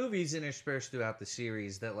there's movies interspersed throughout the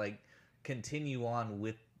series that like continue on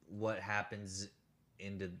with what happens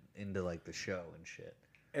into like the show and shit.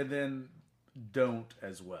 and then don't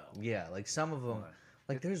as well. Yeah, like some of them. Right.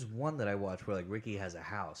 Like there's one that I watched where like Ricky has a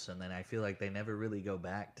house, and then I feel like they never really go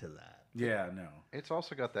back to that. Yeah, no. It's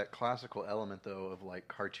also got that classical element though of like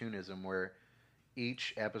cartoonism where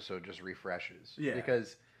each episode just refreshes. Yeah.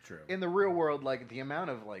 Because True. in the real world, like the amount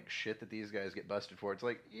of like shit that these guys get busted for, it's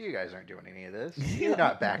like you guys aren't doing any of this. You're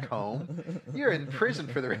not back home. You're in prison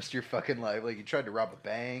for the rest of your fucking life. Like you tried to rob a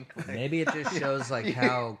bank. Like, Maybe it just shows like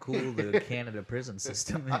how cool the Canada prison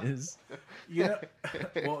system is. You know,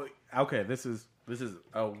 well, okay. This is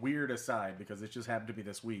a weird aside because it just happened to be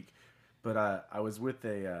this week, but I was with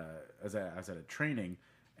I was at a training,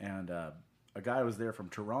 and a guy was there from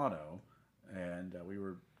Toronto, and we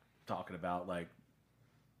were talking about like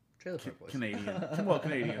Trailer Park Boys.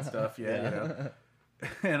 Canadian stuff, yeah. You know,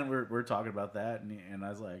 and we're talking about that, and I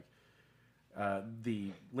was like,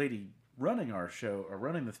 the lady running our show or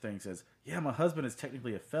running this thing says, "Yeah, my husband is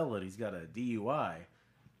technically a felon. He's got a DUI,"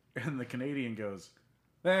 and the Canadian goes,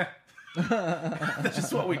 that's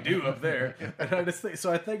just what we do up there. And I just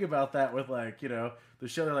so I think about that with like the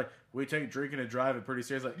show. They're like, we take drinking and driving pretty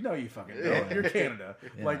serious. Like, no, you fucking don't. You're Canada.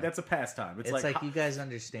 Yeah. Like that's a pastime. It's It's like ho- you guys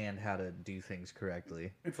understand how to do things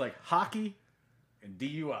correctly. it's like hockey and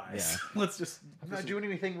DUIs. Yeah. Let's just. I'm not doing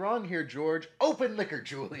anything wrong here, George. Open liquor,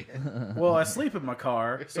 Julian. Well, I sleep in my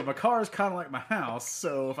car, so my car is kind of like my house.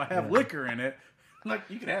 So if I have liquor in it, Like,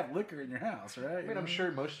 you can have liquor in your house, right? I mean, I'm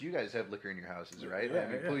sure most of you guys have liquor in your houses, right? Yeah, I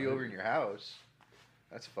mean, yeah. pull you over in your house.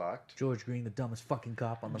 That's fucked. George Green, the dumbest fucking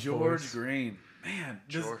cop on the George force. Green. Man,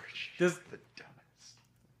 George, does the dumbest.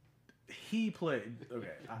 he played... Okay.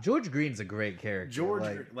 George Green's a great character. George,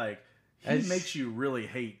 like, he as- makes you really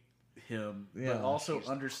hate him, Yeah. but also He's-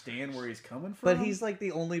 understand where he's coming from. but he's like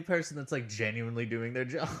the only person that's like genuinely doing their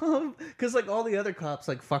job, because like all the other cops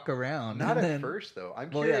like fuck around. Not and at then- first, though. I'm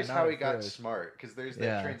Well, curious yeah, how not he at got first. smart, because there's that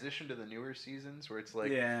Yeah. transition to the newer seasons where it's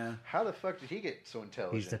like, yeah. how the fuck did he get so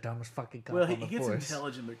intelligent? He's the dumbest fucking cop Well, on he the gets force.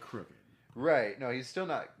 intelligent but crooked. Right. No, he's still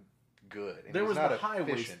not good. And There he's was not the high waist.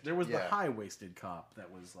 efficient. There was the Yeah. high waisted cop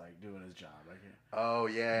that was like doing his job. I can't. Oh,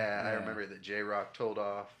 yeah. I Yeah. remember that J-Rock told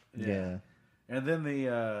off Yeah. And then the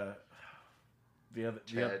other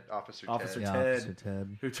Ted, Officer Officer Ted. Yeah, Ted. Officer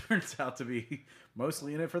Ted. who turns out to be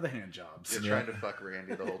mostly in it for the hand jobs. You're trying to fuck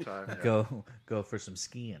Randy the whole time. Yeah. Go for some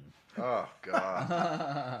skiing. Oh,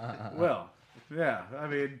 God. Well, yeah. I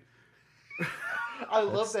mean, I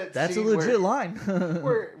love that That's a scene legit where, line.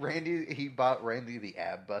 where he bought Randy the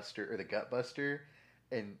ab buster or the gut buster,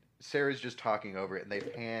 and Sarah's just talking over it,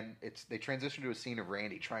 and they transition to a scene of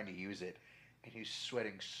Randy trying to use it, and he's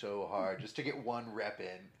sweating so hard just to get one rep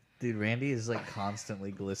in. Dude, Randy is like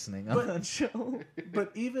constantly glistening on that show.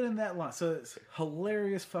 but even in that line, so it's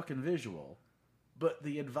hilarious fucking visual. But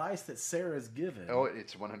the advice that Sarah's given, Oh,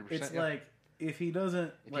 it's 100%. it's yeah. like if he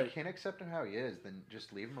doesn't If like, you can't accept him how he is, then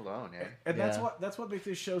just leave him alone, yeah. and Yeah. that's what makes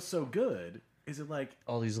this show so good. Is it like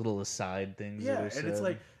All these little aside things. yeah, that are and said. it's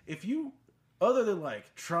like if you other than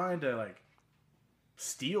like trying to like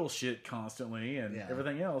steal shit constantly and Yeah.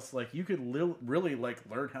 everything else, like you could really like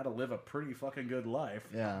learn how to live a pretty fucking good life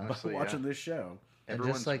Yeah. by Honestly, watching this show. And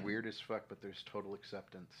Everyone's just, like- weird as fuck, but there's total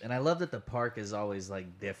acceptance. And I love that the park is always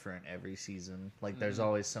like different every season. Like there's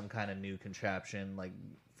always some kind of new contraption. Like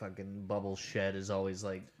fucking Bubble Shed is always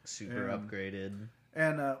like super Yeah. upgraded.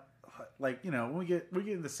 And like when we get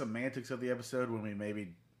into the semantics of the episode, when we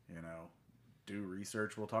maybe do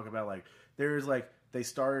research, we'll talk about like there's like they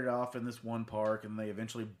started off in this one park and they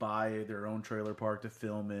eventually buy their own trailer park to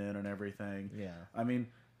film in and everything. Yeah. I mean,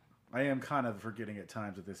 I am kind of forgetting at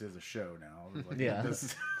times that this is a show now. Like, Yeah.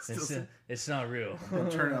 this is It's not real.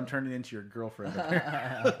 I'm turning into your girlfriend.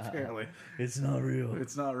 Apparently, It's not real.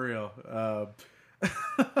 it's not real.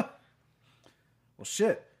 Well,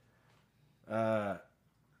 shit. I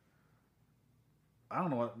don't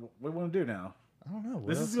know what we want to do now. I don't know. What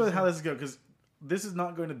This else is really how this is going because this is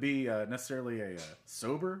not going to be necessarily a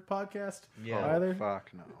sober podcast. Yeah. Either.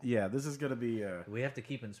 Fuck no. Yeah, this is going to be. We have to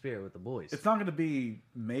keep in spirit with the boys. It's not going to be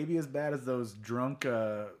maybe as bad as those drunk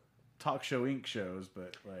Talk Show Inc. shows,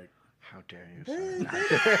 but like. How dare you,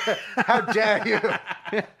 sir? How dare you?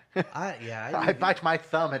 I bite my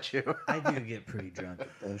thumb at you. I do get pretty drunk at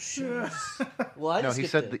those shows. Well, I No, just he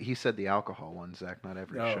get said to- he said the alcohol one, Zach, not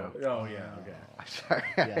every show. Oh yeah, okay. I'm sorry.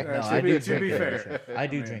 Yeah, no, To I be- do to drink be it every fair. show. I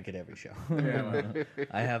do I mean- drink it every show. Yeah,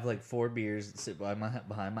 I have like 4 beers that sit behind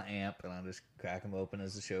my amp, and I just crack them open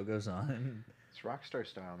as the show goes on. It's rock star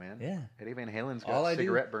style, man. Yeah. Eddie Van Halen's All got I do-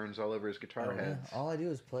 cigarette burns all over his guitar Oh, yeah. heads. All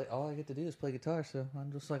I get to do is play guitar. So I'm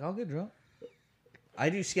just like, I'll get drunk. I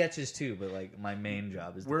do sketches too, but like my main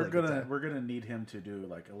job is to play guitar. We're gonna need him to do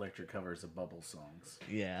like electric covers of Bubble songs.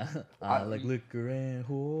 Yeah, I- like liquor and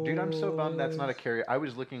whores. Dude, I'm so bummed that's not a karaoke. I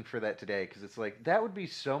was looking for that today because it's like that would be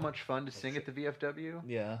so much fun to sing at the VFW.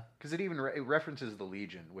 Yeah, Because it even it references the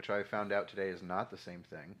Legion, which I found out today is not the same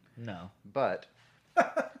thing. no. But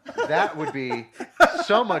that would be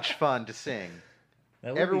so much fun to sing.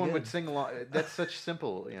 That would be Everyone good. would sing along. That's such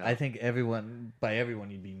simple, I think by everyone,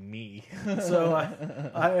 you'd be me. So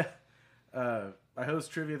I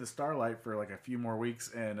host Trivia at the Starlight for like a few more weeks,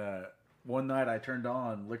 and one night I turned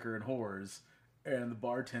on Liquor and Whores, and the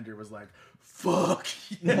bartender was like, "Fuck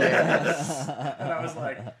yes!" And I was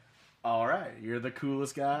like, "All right, you're the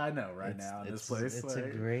coolest guy I know right now in this place." It's Like, a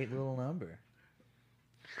great little number.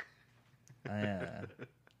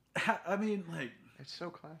 I mean, like, it's so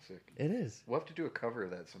classic. It is. We'll have to do a cover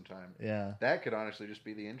of that sometime. Yeah. That could honestly just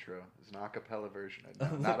be the intro. It's an acapella version.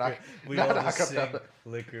 Not a, we not all just sing acapella.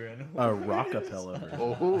 liquor and a rockapella version.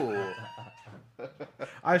 Oh.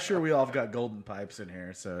 I'm sure we all have got golden pipes in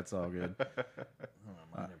here, so it's all good.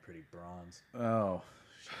 mine are pretty bronze. Oh,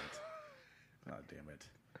 shit. God damn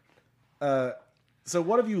it. So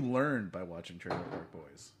what have you learned by watching Trailer Park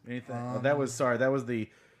Boys? Anything? that was the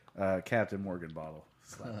Captain Morgan bottle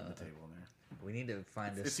slapping the table there. We need to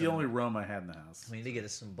find us. It's the only rum I had in the house. We need to get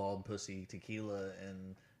us some bald pussy tequila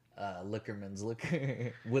and Liquorman's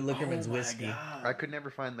liquor with Liquorman's Oh my whiskey. God. I could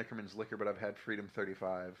never find Liquorman's liquor, but I've had Freedom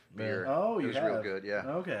 35 beer. Oh, it you was have? real good. Yeah.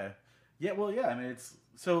 Okay. Yeah, well, yeah. I mean, it's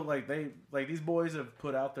so like these boys have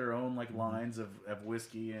put out their own like lines of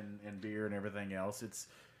whiskey and beer and everything else. It's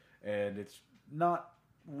not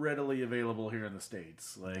readily available here in the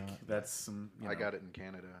States. Like that's some. I got it in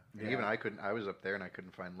Canada, and Yeah. even I couldn't. I was up there and I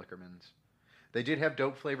couldn't find Liquorman's. They did have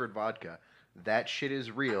dope flavored vodka. That shit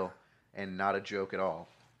is real and not a joke at all.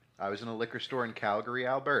 I was in a liquor store in Calgary,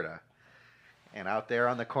 Alberta. And out there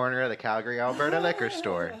on the corner of the Calgary, Alberta liquor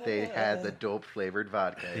store, they had the dope flavored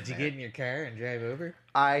vodka. Did you in there. get in your car and drive over?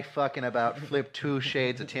 I fucking about flipped 2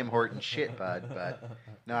 shades of Tim Hortons shit, bud. But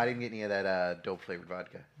no, I didn't get any of that dope flavored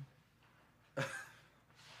vodka.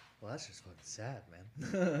 Well, that's just fucking sad,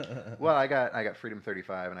 man. Well, I got Freedom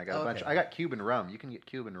 35, and I got a Okay. bunch. I got Cuban rum. You can get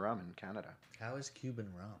Cuban rum in Canada. How is Cuban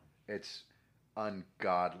rum? It's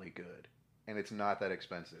ungodly good, and it's not that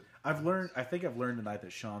expensive. I think I've learned tonight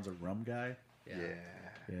that Sean's a rum guy. Yeah.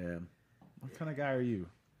 Yeah. What kind of guy are you?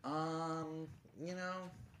 You know,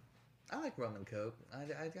 I like rum and coke. I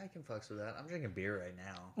can fucks with that. I'm drinking beer right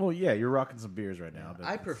now. Well, yeah, you're rocking some beers right now. But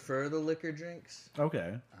I prefer the liquor drinks.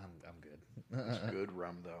 Okay. I'm good. It's good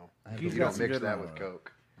rum though. I He's You got don't some mix good that rum, with though.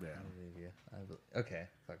 Coke. Yeah. believe you. Okay,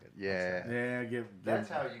 fuck it. Yeah. Yeah. That's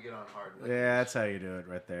how you get on hard liquor. Yeah, that's how you do it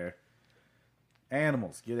right there.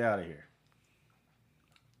 Animals, get out of here.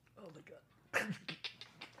 Oh my god.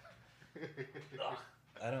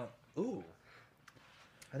 I don't. Ooh.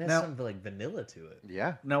 It has Now- some like vanilla to it.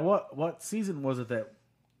 Yeah. Now, what season was it that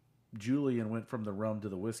Julian went from the rum to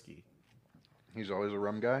the whiskey? He's always a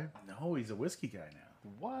rum guy. No, he's a whiskey guy now.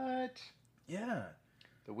 What? Yeah.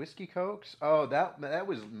 The whiskey cokes? Oh, that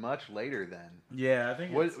was much later then. Yeah, I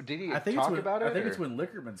think. What it's- did he I think talk it's when, about it? I think it's or- when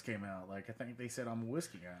Liquorman's came out. Like, I think they said I'm a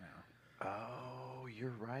whiskey guy now. Oh,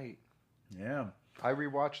 you're right. Yeah. I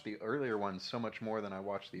rewatched the earlier ones so much more than I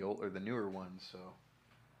watched the old or the newer ones. So,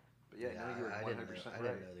 but yeah, no, you're I 100% didn't right.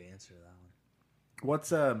 know the answer to that one.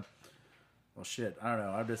 What's Well, shit. I don't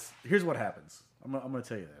know. I'm just. Here's what happens. I'm gonna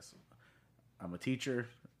tell you this. I'm a teacher.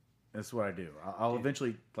 That's what I do. I'll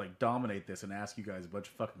eventually like dominate this and ask you guys a bunch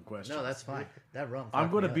of fucking questions. No, that's fine. That rum. I'm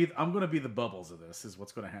fucked gonna me be. I'm gonna be the bubbles of this. Is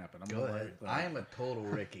what's gonna happen. I'm Go gonna ahead. like, I am a total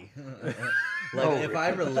Ricky. Oh, Like if I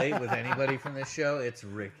Ricky. relate with anybody from this show, it's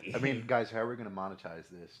Ricky. I mean, guys, how are we going to monetize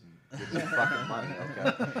this and get some fucking money?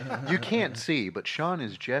 Okay. You can't see, but Sean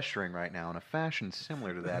is gesturing right now in a fashion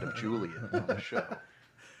similar to that of Julian on the show.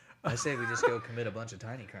 I say we just go commit a bunch of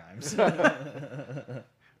tiny crimes.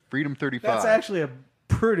 Freedom 35. That's actually a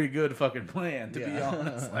pretty good fucking plan, to be Yeah.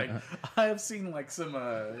 honest. Like, I have seen like some.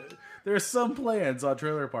 There are some plans on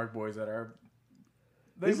Trailer Park Boys that are.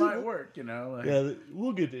 They might work, you know. Like, yeah,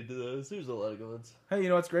 we'll get into those. There's a lot of good ones. Hey, you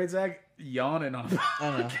know what's great, Zach? Yawning on.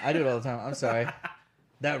 I don't know. I do it all the time. I'm sorry.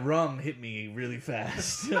 That rum hit me really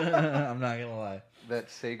fast. I'm not gonna lie.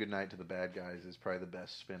 That Say Goodnight to the Bad Guys is probably the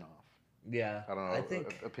best spin-off. Yeah, I don't know I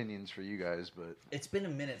think opinions for you guys, but it's been a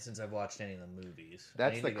minute since I've watched any of the movies. I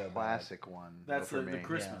that's need the to go back. classic one. That's though, the for me.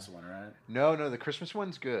 Christmas one, right? No, the Christmas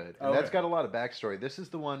one's good, and Okay. that's got a lot of backstory. This is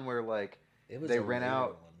the one where like It was they a rent later out.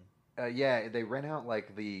 one. They rent out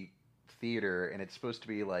like the theater, and it's supposed to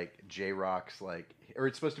be like J Rock's or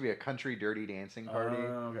it's supposed to be a country dirty dancing party,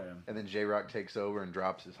 Okay. and then J Rock takes over and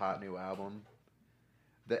drops his hot new album.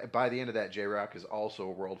 By the end of that, J Rock is also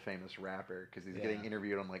a world famous rapper because he's Yeah. getting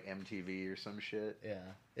interviewed on like MTV or some shit. Yeah,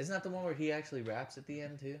 isn't that the one where he actually raps at the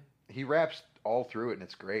end too? He raps all through it, and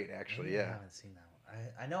it's great actually. Maybe I Yeah, haven't seen that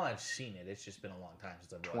one. I know I've seen it. It's just been a long time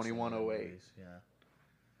since I've watched 2108. movies. Yeah,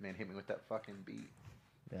 man, hit me with that fucking beat.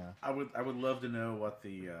 yeah. I would love to know what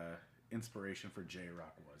the inspiration for J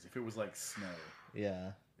Rock was. If it was like Snow.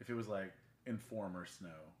 Yeah. If it was like Informer Snow.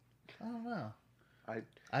 I don't know. I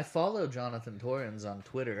I follow Jonathan Torrens on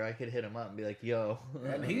Twitter. I could hit him up and be like, "Yo."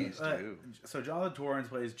 And he, These two. so Jonathan Torrens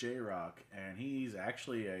plays J Rock, and he's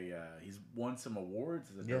actually he's won some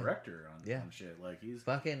awards as a Yeah. director on, Yeah. on shit. Like he's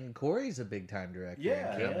Fucking Corey's a big time director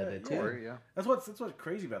Yeah, in Canada yeah, too. Corey, yeah. that's what's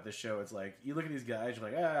crazy about this show. It's like you look at these guys, you're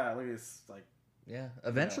like, look at this, like, Yeah.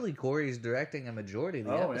 Eventually, Corey's directing a majority of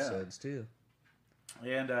the Oh, yeah. episodes too.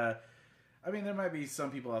 and I mean, there might be some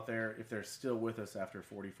people out there, if they're still with us after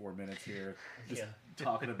 44 minutes here, just Yeah.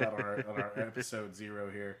 talking about on our episode 0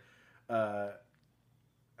 here.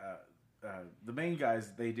 The main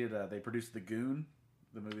guys, they produced The Goon,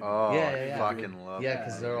 the movie. Oh, Yeah, I yeah, yeah. fucking love Yeah, that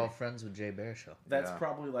because they're all movie. friends with Jay Baruchel. That's Yeah.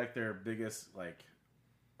 probably like their biggest like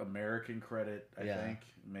American credit, I Yeah. think,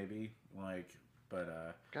 maybe. Like,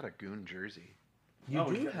 but Got a Goon jersey. You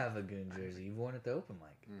Oh, do yeah. have a Goon jersey. You've worn it to open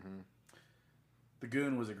mic. Mm-hmm. The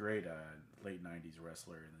Goon was a great late '90s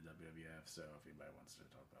wrestler in the WWF. So if anybody wants to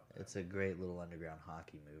talk about that, It's a great little underground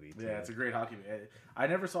hockey movie. Too. yeah, it's a great hockey. I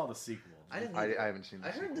never saw the sequel. I didn't. I haven't seen the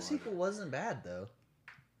I heard the sequel sequel wasn't bad though.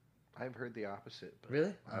 I've heard the opposite. But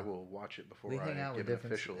Really? I will watch it before We I hang out give with an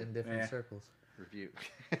official different Yeah. circles. review.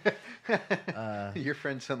 Your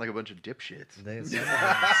friends sound like a bunch of dipshits.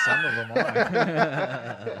 Some of them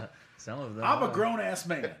are. Some of them. I'm a are. grown ass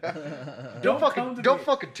man. Don't come to me.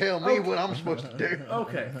 fucking tell me Okay. what I'm supposed to do.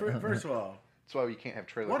 Okay, first of all, That's why you can't have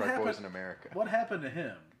Trailer What Park happened- Boys in America. what happened to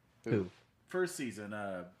him? Who? First season,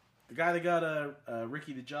 the guy that got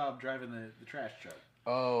Ricky the job driving the trash truck.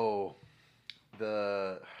 Oh,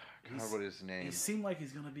 God, He's- what is his name? He seemed like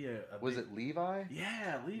he's gonna be a Was big- it Levi?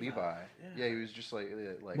 Yeah, Levi. Yeah, he was just like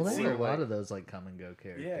Well, there were a like, lot of those like come and go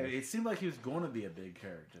characters. Yeah, it seemed like he was going to be a big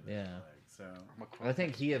character. Yeah. So I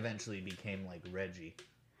think he eventually became like Reggie.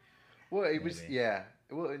 Well, it was Maybe. yeah.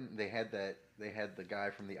 Well, and they had the guy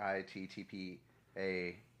from the IIT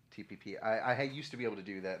TPP. I used to be able to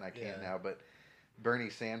do that, and I can't Yeah. now. But Bernie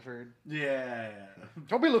Sanford, yeah.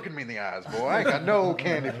 don't be looking me in the eyes, boy. I ain't got no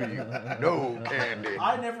candy for you. No candy.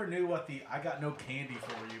 I never knew what I got no candy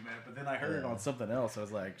for you, man. But then I heard it on something else. I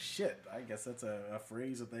was like, shit. I guess that's a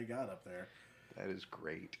phrase that they got up there. That is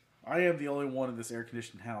great. I am the only one in this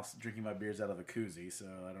air-conditioned house drinking my beers out of a koozie, so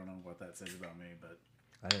I don't know what that says about me. But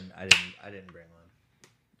I didn't bring one.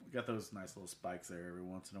 we got those nice little spikes there every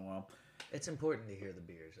once in a while. It's important to hear the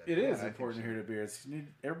beers. It Yeah, is I think important so. to hear the beers.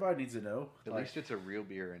 Everybody needs to know. At like, least it's a real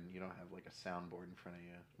beer, and you don't have like a soundboard in front of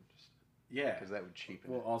you. yeah. Because that would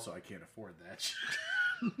cheapen Well, also I can't afford that.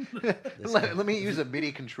 it. Let me use a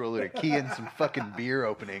MIDI controller to key in some fucking beer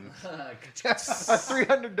openings. A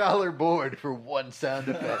 $300 board for one sound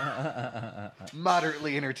effect.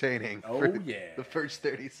 Moderately entertaining. Oh, for yeah. the first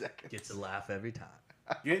 30 seconds. Gets a laugh every time.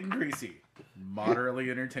 Getting greasy,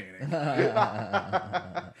 moderately entertaining.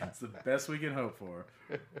 It's the best we can hope for.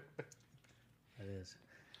 It is.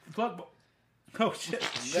 But oh shit,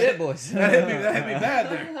 Shit, boys. that hit me bad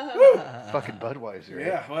there. Fucking Budweiser. eh?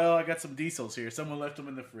 Yeah, well, I got some diesels here. Someone left them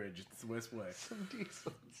in the fridge. It's the West Way. Some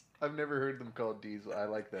diesels. I've never heard them called diesel. I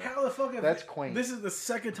like that. How the fuck? That's quaint. This is the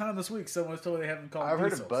second time this week someone's told me they haven't called. I've heard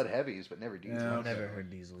diesels. of Bud Heavies, but never diesel. Yeah. I've never heard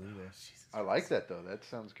Diesel either. Jesus I like that though. That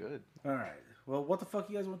sounds good. All right. Well, what the fuck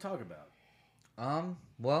you guys want to talk about?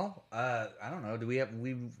 Well, I don't know. Do we haven't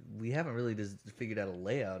really just figured out a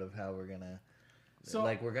layout of how we're gonna. So-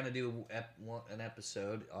 like we're gonna do an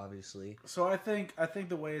episode, obviously. So I think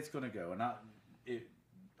the way it's going to go, and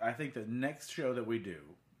I think the next show that we do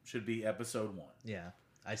should be episode 1. Yeah,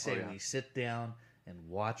 I say yeah. we sit down and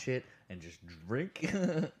watch it and just drink,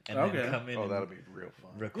 and Okay. then come in. Oh, and that'll be real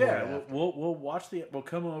fun. record. Yeah, after. we'll watch we'll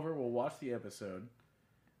come over, we'll watch the episode.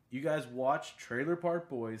 You guys watch Trailer Park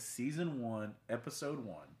Boys season 1, episode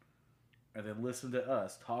 1, and then listen to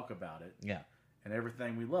us talk about it Yeah. and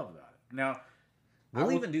everything we love about it. Now, We'll I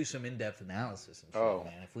will- even do some in-depth analysis and shit, Oh.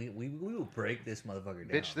 man. If we will break this motherfucker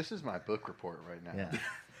down. Bitch, this is my book report right now. Yeah,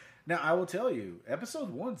 now I will tell you,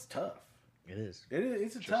 episode 1's tough. it is.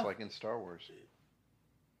 It's a Just tough. like in Star Wars.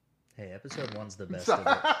 Hey, episode 1's the best. Sorry.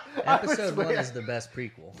 Of it. I was Episode 1 wait- is the best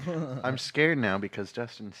prequel. I'm scared now because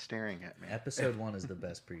Dustin's staring at me. Episode 1 is the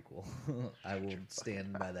best prequel. I will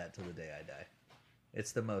stand by that till the day I die.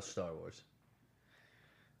 It's the most Star Wars.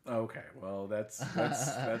 Okay, well that's okay.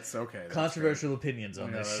 That's Controversial opinions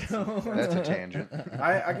on Yeah, this that's- show. That's a tangent. fair.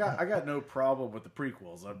 I got no problem with the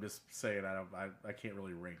prequels. I'm just saying I can't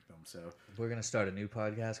really rank them. So We're gonna start a new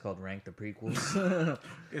podcast called Rank the Prequels.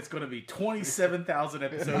 it's going to be 27,000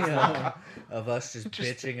 episodes long. Yeah, of us just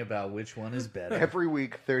bitching about which one is better. Every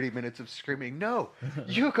week, 30 minutes of screaming, no,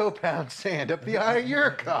 you go pound sand up the eye of your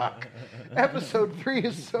cock. Episode 3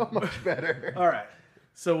 is so much better. All right.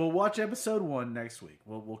 So we'll watch episode 1 next week.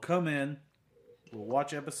 We'll come in. We'll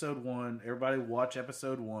watch episode 1. Everybody watch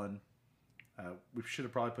episode 1. We should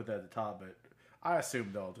have probably put that at the top, but I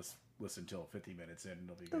assume they'll just listen till 50 minutes in and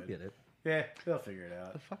it'll be Don't good. get it. Yeah, they'll figure it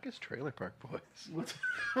out. The fuck is Trailer Park Boys? What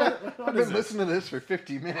I've is been this? listening to this for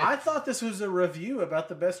 50 minutes. I thought this was a review about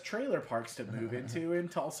the best trailer parks to move into in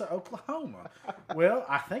Tulsa, Oklahoma. Well,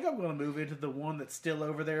 I think I'm going to move into the one that's still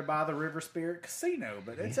over there by the River Spirit Casino,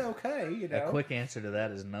 but it's okay, you know. A quick answer to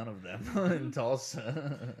that is none of them in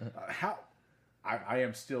Tulsa. How I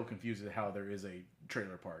am still confused at how there is a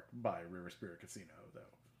trailer park by River Spirit Casino,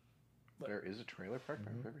 though. There is a trailer park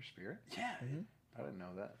by River Spirit? Yeah, I didn't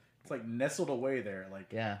know that. it's like nestled away there.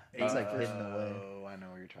 Like Yeah, it's like hidden away. Oh, I know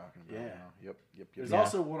what you're talking about Yeah. now. Yep. there's Yeah.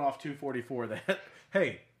 also one off 244 that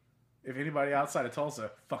hey. If anybody outside of Tulsa,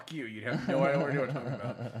 fuck you. You'd have no idea what you're talking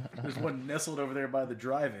about. There's one nestled over there by the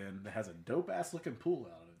drive-in that has a dope-ass looking pool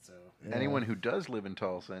out of it. So Anyone who does live in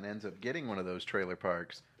Tulsa and ends up getting one of those trailer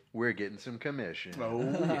parks, we're getting some commission. oh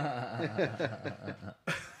yeah.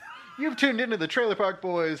 You've tuned into the Trailer Park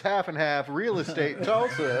Boys half and half real estate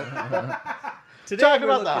Tulsa. Today Talking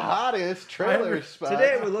we're about the looking- hottest trailer spot.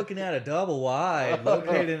 Today we're looking at a double wide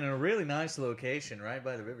located in a really nice location right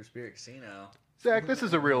by the River Spirit Casino. Zach, this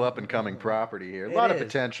is a real up-and-coming property here. A It lot of is.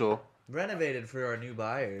 potential. Renovated for our new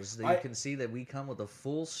buyers. That I- you can see that we come with a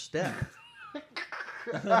full step.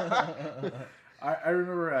 I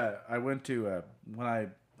remember I went to when I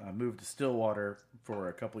moved to Stillwater for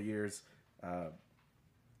a couple of years,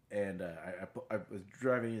 and I was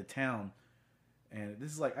driving into town, and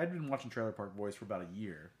this is like I'd been watching Trailer Park Boys for about a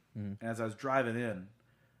year, and as I was driving in,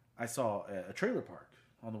 I saw a trailer park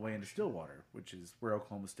on the way into Stillwater, which is where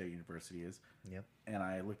Oklahoma State University is. Yep. And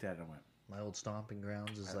I looked at it and went, My old stomping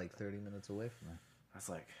grounds is like 30 minutes away from there. I was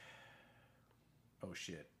like, oh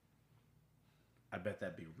shit. I bet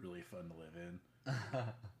that'd be really fun to live in.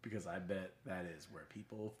 Because I bet that is where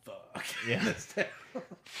people fuck. Yeah.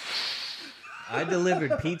 I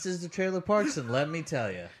delivered pizzas to trailer parks, and let me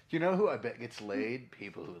tell you, You know who I bet gets laid?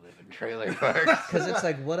 People who live in trailer parks. because it's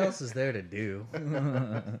like, what else is there to do?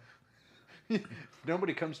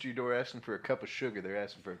 Nobody comes to your door asking for a cup of sugar. They're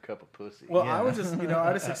asking for a cup of pussy. Well, Yeah. I was just,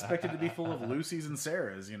 I just expected to be full of Lucy's and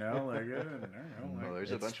Sarah's, like, I don't know, Well,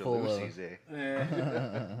 there's a It's bunch of full of- Lucy's,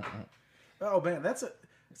 eh? Oh man, that's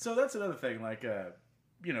another thing. Like,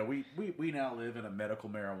 we now live in a medical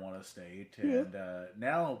marijuana state, and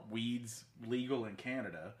now weed's legal in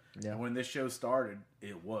Canada. Yeah. And when this show started,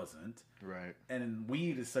 it wasn't. Right. And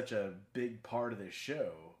weed is such a big part of this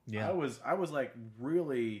show. Yeah. I was like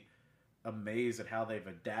really amazed at how they've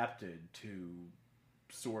adapted to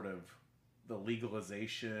sort of the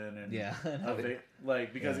legalization and Yeah. of it,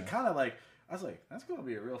 like, because Yeah. it kind of like I was like, that's going to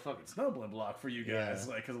be a real fucking stumbling block for you guys,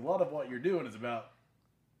 Yeah. like, because a lot of what you're doing is about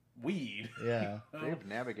weed. Yeah. They've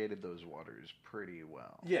navigated those waters pretty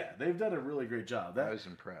well. Yeah, they've done a really great job. I was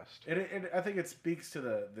impressed. And I think it speaks to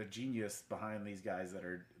the genius behind these guys that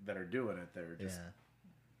are doing it. They're just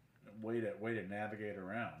way to navigate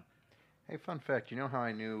around. Hey, fun fact. You know how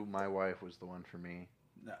I knew my wife was the one for me?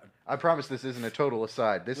 No, I promise this isn't a total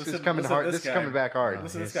aside. This is coming listen to hard. this This is guy. coming back hard.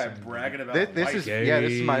 listen to this guy bragging about This white is gay.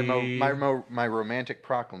 this is my romantic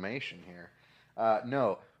proclamation here.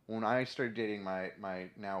 No, when I started dating my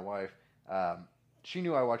now wife, she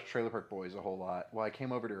knew I watched Trailer Park Boys a whole lot. Well, I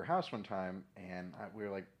came over to her house one time and we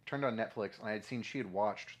were like turned on Netflix, and I had seen she had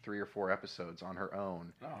watched 3 or 4 episodes on her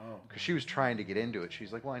own Oh, because she was trying to get into it.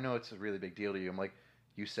 She's like, "Well, I know it's a really big deal to you." I'm like,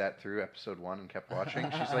 "You sat through episode 1 and kept watching?"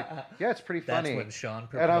 She's like, "Yeah, it's pretty That's funny." when Sean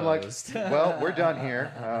proposed. And I'm like, "Well, we're done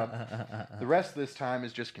here. The rest of this time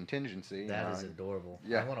is just contingency." That is adorable.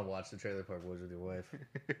 Yeah. I want to watch the Trailer Park Boys with your wife.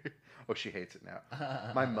 Oh, she hates it now.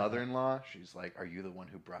 My mother-in-law, she's like, "Are you the one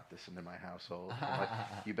who brought this into my household?" I'm like,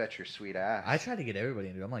 "You bet your sweet ass." I try to get everybody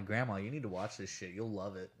into it. I'm like, Grandma, you need to watch this shit. You'll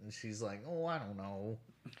love it. And she's like, oh, I don't know.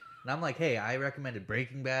 And I'm like, hey, I recommended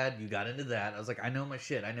Breaking Bad. You got into that. I was like, I know my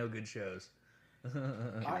shit. I know good shows.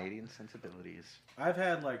 Canadian sensibilities. I've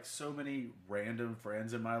had like so many random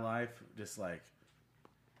friends in my life, just like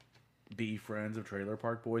be friends of Trailer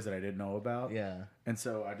Park Boys that I didn't know about. Yeah. And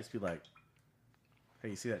so I'd just be like, hey,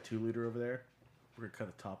 you see that 2-liter over there? We're going to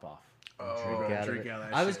cut the top off. Drink out of drink it. out of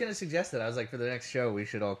that I was shit. going to suggest that. I was like, for the next show, we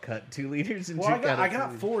should all cut 2 liters and Well, drink out of I 2 got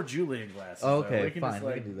liters. 4 Julian glasses. Oh, though. okay, We can fine, just,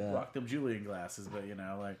 we like, can do that. rock them Julian glasses, but,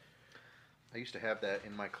 like... I used to have that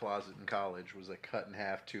in my closet in college. Was a cut in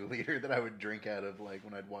half 2-liter that I would drink out of, like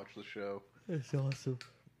when I'd watch the show. That's awesome.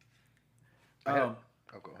 I had- Um,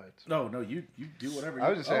 oh, go ahead. no, you do whatever. I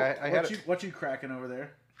was gonna say, I had what you cracking over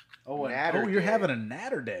there? Oh, Natter you're Day. having a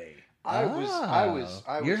natter day. I was.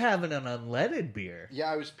 You're having an unleaded beer.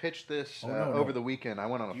 Yeah, I was pitched this No. over the weekend. I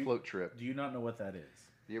went on a float trip. Do you not know what that is?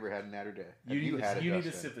 You ever had a natter day? You Have need, had it, you need to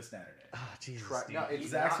Dustin? sip this natter day. Oh, Jesus. Try- dude. no, it's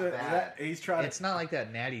Zach's not bad. he's trying It's not like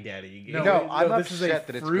that Natty Daddy you get. No, I'm this is a upset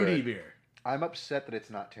that it's fruity good. beer. I'm upset that it's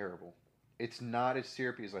not terrible. It's not as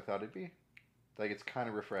syrupy as I thought it'd be. Like, it's kind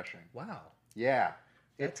of refreshing. Wow. Yeah.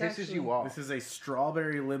 It That's pisses actually- you off. This is a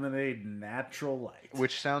strawberry lemonade natural light.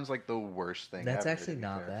 Which sounds like the worst thing That's ever, actually to be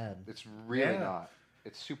not fair. bad. It's really Yeah. not.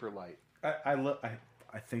 It's super light.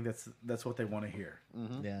 I think that's what they want to hear.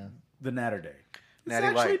 Yeah. The natter day. It's Natty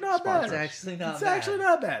actually Light, not bad. It's actually not It's bad. actually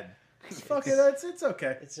not bad. It's fucking. It's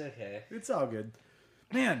okay. It's okay. It's all good.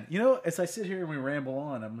 Man, as I sit here and we ramble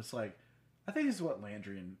on, I'm just like, I think this is what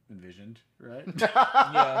Landry envisioned, right?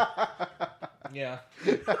 Yeah. Yeah.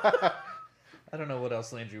 I don't know what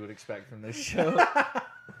else Landry would expect from this show.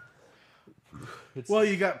 Well,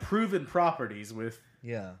 you got proven properties with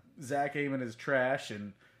Yeah. Zach Amon is trash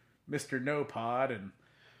and Mr. No Pod and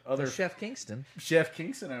other Chef Kingston. Chef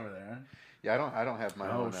Kingston over there. Yeah, I don't have my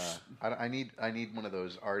Oh, own. I need one of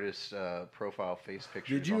those artist profile face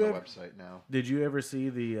pictures Did you on the ever- website now. Did you ever see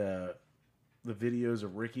the the videos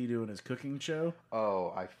of Ricky doing his cooking show?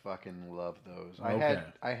 Oh, I fucking love those. Okay.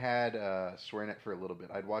 I had SwearNet for a little bit.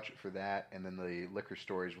 I'd watch it for that, and then the Liquor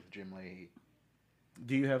Stories with Jim Leahy.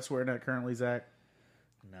 Do you have SwearNet currently, Zach?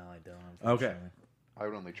 No, I don't. Okay. Unfortunately. I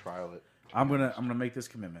would only trial it. I'm gonna make this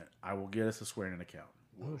commitment. I will get us a SwearNet account.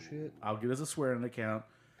 Oh shit! I'll get us a SwearNet account.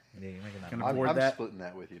 Yeah, you're making that. Can money. afford I'm that. splitting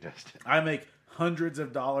that with you, Dustin. I make hundreds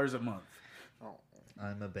of dollars a month. Oh.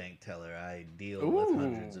 I'm a bank teller. I deal Ooh. with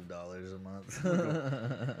hundreds of dollars a month.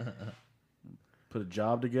 Put a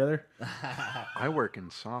job together. I work in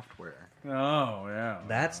software. Oh yeah.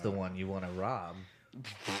 That's the one you want to rob.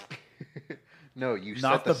 No, you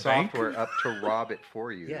Not set the the bank? software up to rob it for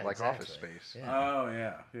you, Yeah, like exactly. Office Space, Yeah. Oh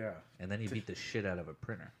yeah, yeah. And then you beat the shit out of a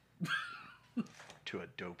printer. to a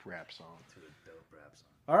dope rap song. To a dope rap song.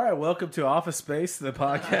 All right, welcome to Office Space, the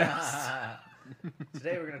podcast.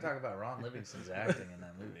 Today we're going to talk about Ron Livingston's acting in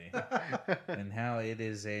that movie and how it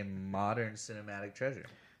is a modern cinematic treasure.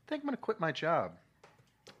 I think I'm gonna quit my job.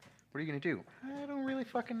 What are you gonna do? I don't really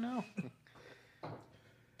fucking know.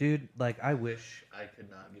 Dude, like I wish I could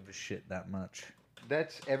not give a shit that much.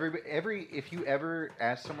 That's every. If you ever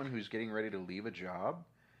ask someone who's getting ready to leave a job,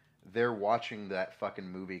 they're watching that fucking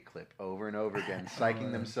movie clip over and over again,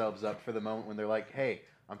 psyching themselves up for the moment when they're like, "Hey,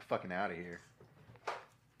 I'm fucking out of here."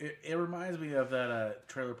 It reminds me of that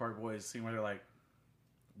Trailer Park Boys scene where they're like,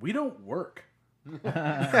 "We don't work.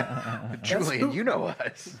 Julian, who- you know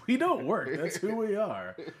us. We don't work. That's who we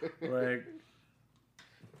are." Like,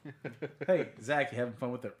 hey, Zach, you having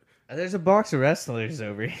fun with it? There's a box of wrestlers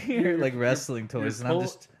over here, like wrestling toys, and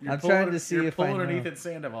I'm trying to see if I pulling know. an Ethan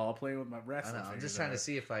Sandoval playing with my I wrestling. know, I'm figures just trying out. to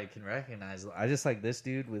see if I can recognize. I just like this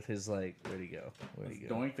dude with his like. Where'd he go? Where'd he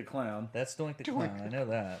go? Doink the Clown. That's Doink the Clown. I know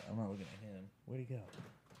that. I'm not looking at him. Where'd he go?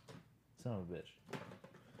 Son of a bitch.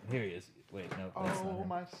 Here he is. Wait, no, that's not Oh, him.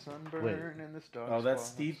 my sunburn in this dog's Oh, that's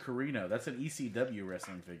claws. Steve Carino. That's an ECW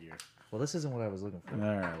wrestling figure. Well, this isn't what I was looking for.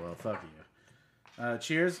 All right, well, fuck you.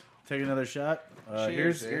 Cheers. Take another shot.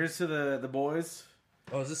 Cheers, Here's to the boys.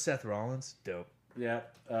 Oh, is this Seth Rollins? Dope. Yeah.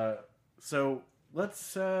 So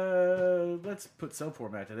let's put some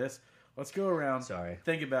format to this. Let's go around. Sorry.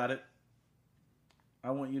 Think about it.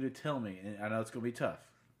 I want you to tell me, and I know it's gonna be tough.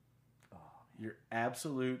 Your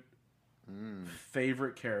absolute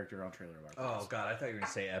favorite character on Trailer Park Boys. Oh God, I thought you were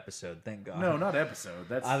gonna say episode. Thank God. No, not episode.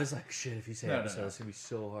 That's I was like, shit. If you say No, no, episode, no. it's gonna be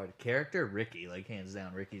so hard. Character Ricky, like hands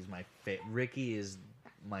down. Ricky's my Ricky is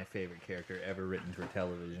my favorite character ever written for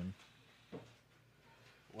television.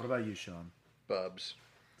 What about you, Sean? Bubs.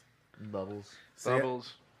 Bubbles.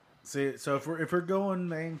 Bubbles. See, so if we're going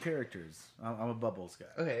main characters, I'm a Bubbles guy.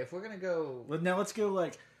 Okay, if we're gonna go, Now let's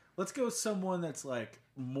go someone that's like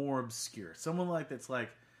more obscure. Someone like that's like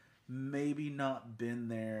maybe not been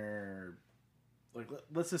there. Like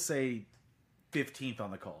let's just say 15th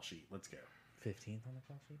on the call sheet. Let's go. 15th on the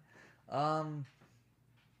call sheet.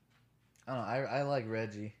 I don't know. I like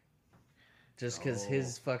Reggie, just because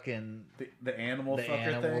his fucking The animal The fucker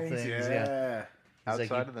animal things. things, Yeah. He's like,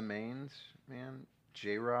 Outside you- of the mains, man,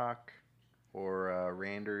 J-Rock or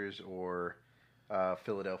Randers or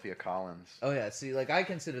Philadelphia Collins. oh yeah. See, like I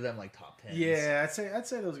consider them like top 10s. Yeah, I'd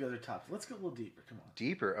say those guys are top. Let's go a little deeper. Come on.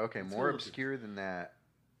 Deeper, okay, Let's more go with obscure than that.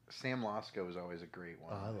 Sam Losco is always a great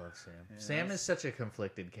one. Oh, I love Sam. Yeah, Sam that's- is such a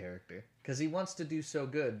conflicted character because he wants to do so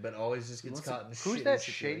good, but always just gets wants caught in Who's shitty that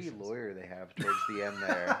shady situations. lawyer they have towards the end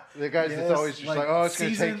there? The guy Yes, that's always just like like, oh, it's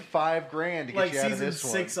going to season- take $5,000 to get Like you out of season this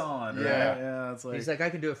 6 one. on. Right? Yeah. Yeah. It's like He's like, I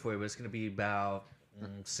can do it for you, but it's going to be about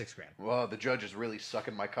 $6,000. Well, the judge is really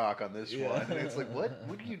sucking my cock on this Yeah. one. And it's like, what?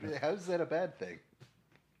 What do you? How's that a bad thing?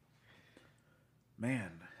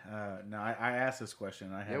 man. No, I asked this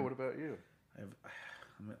question. I have. Yeah. What about you?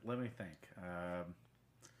 Let me think.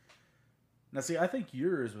 Now, see, I think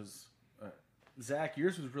yours was Zach.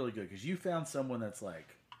 Yours was really good because you found someone that's like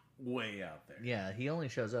way out there. Yeah, he only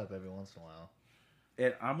shows up every once in a while.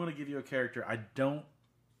 And I'm going to give you a character. I don't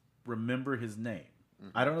remember his name.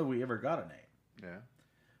 I don't know if we ever got a name. Yeah.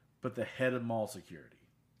 But the head of mall security.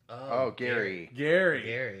 Oh, Gary. Gary.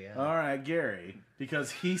 Gary, yeah. All right, Gary.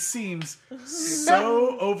 Because he seems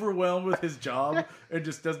so overwhelmed with his job and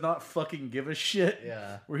just does not fucking give a shit.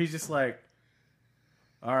 Yeah. Where he's just like,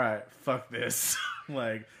 all right, fuck this.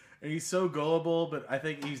 Like, and he's so gullible, but I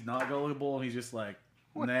think he's not gullible and he's just like,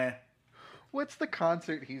 nah. What's the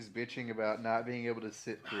concert he's bitching about not being able to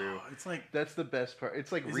sit through? It's like, That's the best part.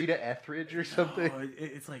 It's like Is Rita Etheridge or something. oh,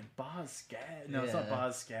 it's like Boz Scaggs. No, it's not Yeah.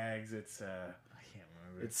 Boz Scaggs. It's, I can't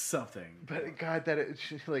remember It's something. But God, that it's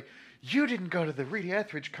just like you didn't go to the Rita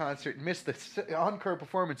Etheridge concert and miss the encore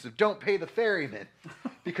performance of "Don't Pay the Ferryman"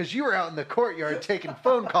 because you were out in the courtyard taking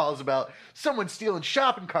phone calls about someone stealing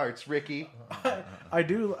shopping carts, Ricky. I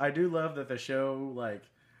do love that the show like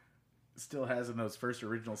still has in those first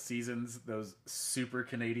original seasons those super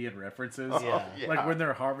Canadian references. Yeah. Like when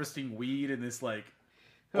they're harvesting weed and this like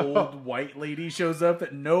old white lady shows up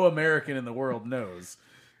that no American in the world knows.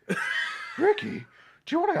 Ricky,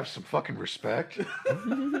 do you want to have some fucking respect?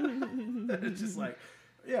 It's just like,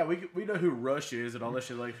 yeah, we know who Rush is and all that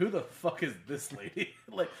shit. Like, who the fuck is this lady?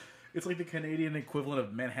 Like, it's like the Canadian equivalent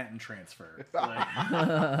of Manhattan Transfer. Like,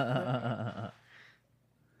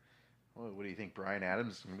 Well, what do you think? Bryan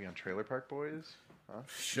Adams is going to be on Trailer Park Boys? Huh?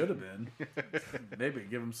 should have been. Maybe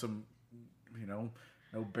give him some, no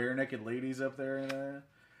bare naked ladies up there. And,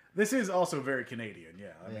 this is also very Canadian. Yeah,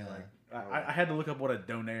 I mean, like, I had to look up what a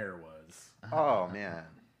donaire was. Oh man,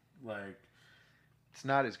 Like, it's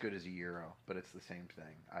not as good as a Euro, but it's the same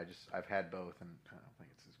thing. I've had both, and I don't think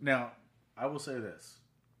it's as good. now, I will say this.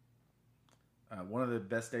 One of the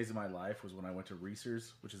best days of my life was when I went to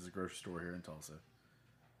Reese's, which is a grocery store here in Tulsa.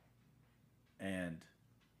 And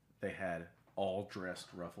they had all dressed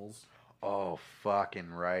Ruffles. Oh, fucking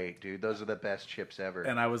right, dude. Those are the best chips ever.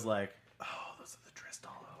 And I was like, oh, those are the dressed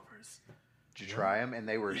all overs. Did you try them? And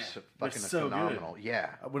they were fucking so good. phenomenal.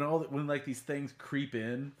 Yeah. When like these things creep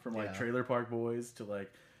in from like Trailer Park Boys to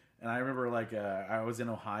like, and I remember like I was in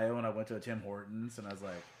Ohio and I went to a Tim Hortons and I was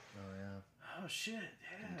like, Oh yeah. oh shit,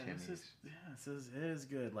 yeah, Timmy's. it is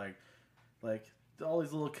good. Like all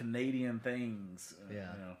these little Canadian things. Yeah.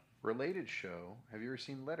 Related show. Have you ever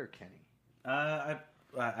seen Letterkenny? I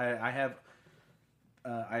have.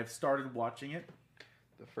 I've started watching it.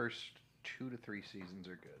 The first 2 to 3 seasons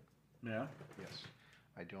are good. Yeah. Yes.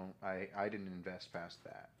 I didn't invest past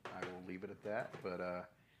that. I will leave it at that. But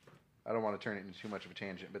I don't want to turn it into too much of a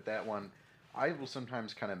tangent. But that one, I will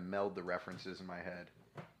sometimes kind of meld the references in my head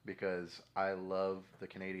because I love the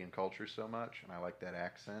Canadian culture so much and I like that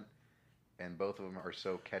accent. And both of them are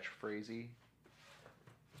so catchphrasy.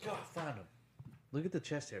 God, found him. Look at the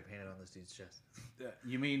chest hair painted on this dude's chest.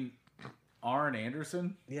 You mean Arn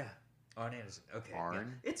Anderson? Yeah. Arn Anderson. Okay.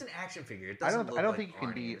 Arn? Yeah. It's an action figure. It I doesn't don't look like think you can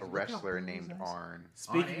Arn be a Anderson. Look how wrestler cool named his eyes. Arn. Arn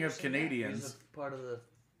Speaking of Anderson, yeah, Canadians, he's a part of the.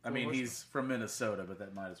 I mean, Four he's from Minnesota, but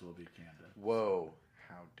that might as well be Canada. Whoa.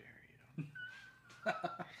 How dare you.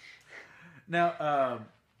 Now,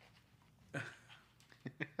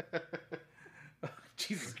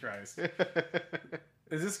 Jesus Christ.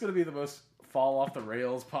 Is this going to be the most fall off the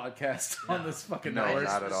rails podcast on this fucking No, network?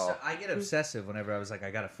 not at all. I get obsessive whenever I was like,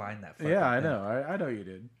 I gotta find that. Yeah, I fucking thing. know. I know you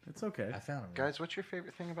did. It's okay. I found him. Guys, what's your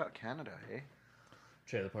favorite thing about Canada, eh?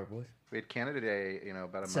 Trailer Park Boys. We had Canada Day,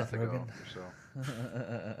 about a Seth month ago Rogen. or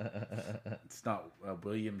so. It's not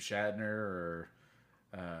William Shatner or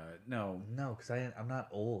no. No, because I'm not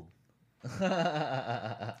old.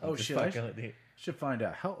 Oh, Just shit. fucking with you. Should find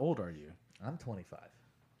out. How old are you? I'm 25.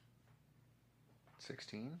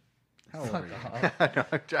 16? How old Fuck are you?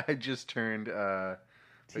 off. I just turned.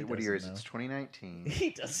 Wait, what year is it? doesn't It's 2019. He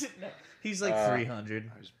doesn't know. He's like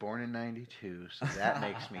 300. I was born in 92, so that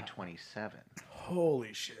makes me 27.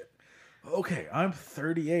 Holy shit. Okay, I'm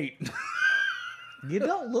 38. You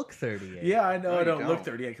don't look 38. Yeah, I know No, I you don't look don't.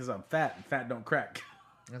 38 because I'm fat and fat don't crack.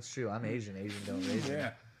 That's true. I'm Asian. Asian don't raise me.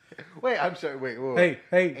 Yeah. Wait, I'm sorry. Wait.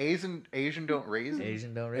 Hey, Asian don't raise it?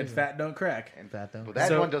 Asian don't raise and me. fat don't crack. And Fat don't. well, that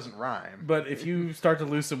So- one doesn't rhyme. But if you start to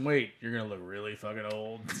lose some weight, you're going to look really fucking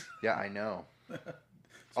old. Yeah, I know.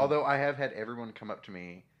 Although I have had everyone come up to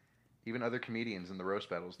me, even other comedians in the roast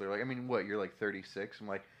battles. They're like, I mean, what? You're like 36. I'm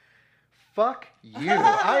like, fuck you.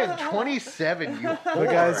 I am 27. You But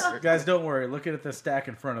whore. guys, don't worry. Look at the stack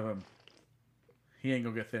in front of him. He ain't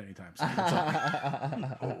going to get thin anytime soon.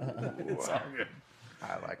 It's all good.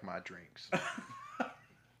 I like my drinks.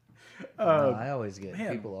 No, I always get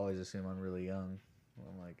man. people always assume I'm really young.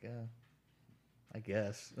 I'm like, yeah, I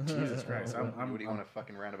guess. Jesus Christ. What do you want a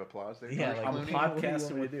fucking round of applause there? Yeah, George like, I'm Clooney? what do you podcasting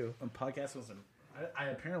want me with to do? I'm podcasting with some. I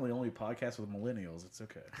apparently only podcast with millennials. It's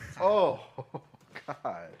okay. Oh,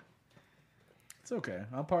 God. It's okay.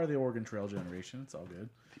 I'm part of the Oregon Trail generation. It's all good.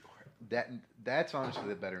 That's honestly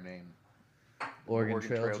the better name. Oregon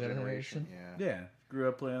Trail Generation. Yeah. Yeah, grew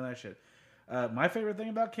up playing that shit. My favorite thing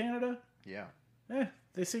about Canada, Yeah.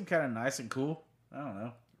 they seem kind of nice and cool. I don't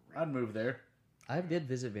know. I'd move there. I did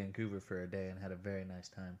visit Vancouver for a day and had a very nice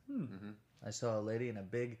time. I saw a lady in a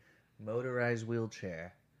big motorized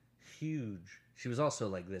wheelchair, huge. She was also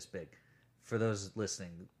like this big. For those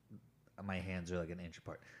listening, my hands are like an inch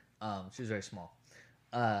apart. She was very small,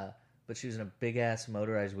 but she was in a big ass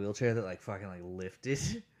motorized wheelchair that like fucking like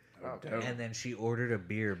lifted. Okay. dope. And then she ordered a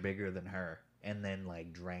beer bigger than her, and then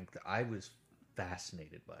like drank. I was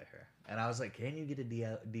fascinated by her, and I was like, "Can you get a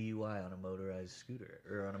DUI on a motorized scooter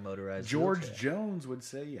or on a motorized George wheelchair?" Jones would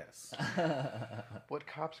say yes. What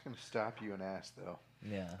cop's gonna stop you and ask though?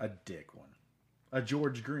 Yeah, A dick one. A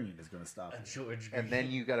George Green is going to stop you. George. And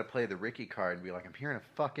then you got to play the Ricky card and be like, I'm hearing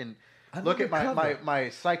a fucking. I'm Look at my undercover.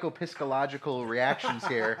 psychopathological reactions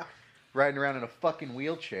here, riding around in a fucking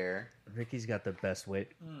wheelchair. Ricky's got the best way.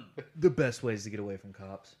 The best ways to get away from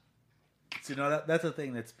cops. See, no, that's a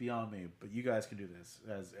thing that's beyond me. But you guys can do this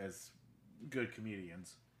as good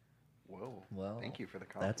comedians. Whoa. Well, Thank you for the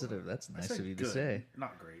compliment. That's I nice said of you good, to say.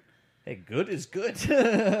 Not great. Hey, good is good.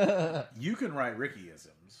 You can write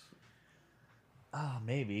Rickyisms. Oh,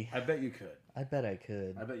 maybe. I bet you could. I bet I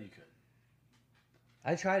could. I bet you could.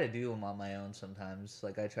 I try to do them on my own sometimes.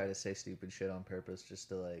 Like, I try to say stupid shit on purpose just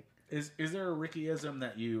to, like... Is there a Rickyism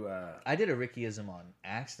that you... I did a Rickyism on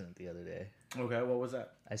accident the other day. Okay, what was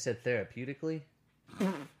that? I said therapeutically.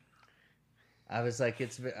 I was like,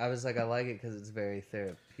 I like it because it's very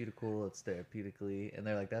therapeutical. It's therapeutically, and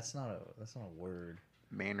they're like, that's not a word.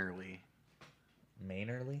 Mannerly.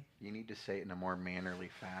 Manerly. You need to say it in a more mannerly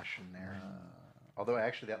fashion there. Although,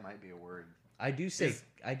 actually, that might be a word. I do say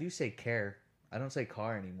care. I don't say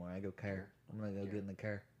car anymore. I go care. I'm gonna go get in the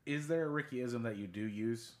car. Is there a Rickyism that you do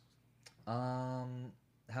use? How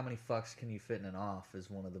many fucks can you fit in an off is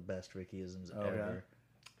one of the best Rickyisms Okay. ever.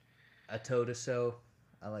 A toe to so.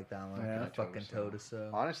 I like that one. Yeah. A fucking toe to so.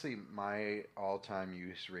 Honestly, my all-time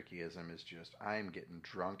use Rickyism is just, I am getting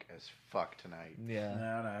drunk as fuck tonight. Yeah.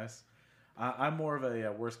 No, nice. I'm more of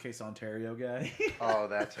a worst case Ontario guy. Oh,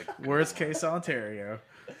 that's a good Worst one. case Ontario.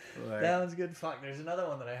 Like, That one's good. Fuck. There's another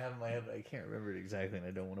one that I have in my head, but I can't remember it exactly, and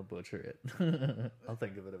I don't want to butcher it. I'll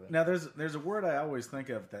think of it eventually. now there's a word I always think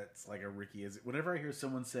of that's like a Rickyism. Whenever I hear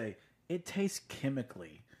someone say it tastes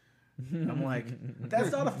chemically, I'm like,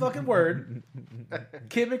 that's not a fucking word.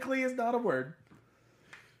 Chemically is not a word.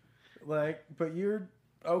 Like, but you're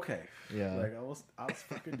okay. Yeah. Like I'll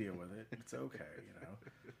fucking deal with it. It's okay, you know.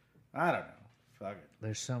 I don't know. Fuck it.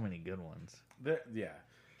 There's so many good ones. Yeah.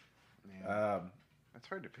 Yeah, that's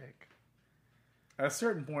hard to pick. At a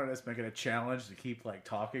certain point, let's make it a challenge to keep like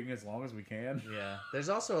talking as long as we can. Yeah. There's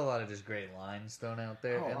also a lot of just great lines thrown out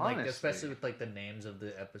there, Oh, and like honestly. especially with like the names of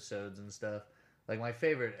the episodes and stuff. Like my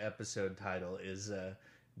favorite episode title is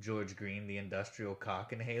George Green, the Industrial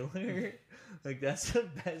Cock Inhaler. Like that's the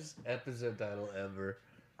best episode title ever.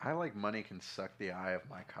 I like money can suck the eye of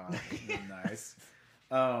my cock. Nice.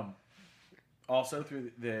 Also,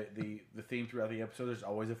 through the theme throughout the episode, there's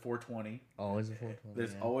always a 420. Always a 420.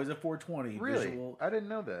 There's yeah. always a 420 Really? visual. I didn't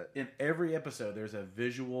know that. In every episode, there's a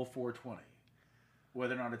visual 420.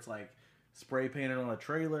 Whether or not it's like spray painted on a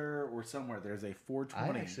trailer or somewhere, there's a I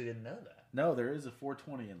 420. actually didn't know that. No, there is a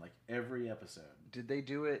 420 in like every episode. Did they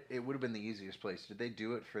do it? It would have been the easiest place. Did they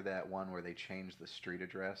do it for that one where they changed the street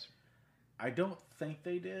address? I don't think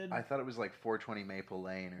they did. I thought it was like 420 Maple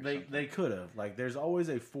Lane or They something. could have. Like, there's always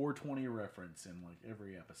a 420 reference in like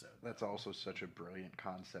every episode. That's also such a brilliant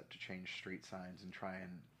concept to change street signs and try and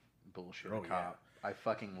bullshit Oh, a cop. I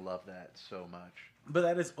fucking love that so much. But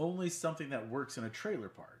that is only something that works in a trailer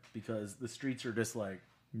park because the streets are just like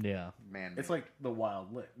Yeah. Man, it's like the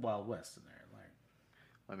Wild West in there. Like,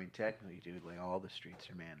 I mean, technically, dude, like all the streets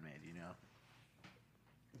are man-made, you know.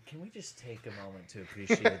 Can we just take a moment to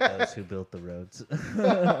appreciate those who built the roads?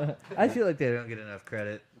 I feel like they don't get enough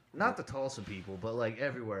credit. Not the Tulsa people, but like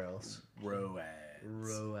everywhere else. Roads.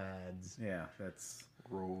 Roads. Yeah, that's.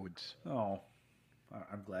 Roads. Oh,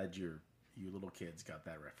 I'm glad you little kids got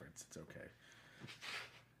that reference. It's okay.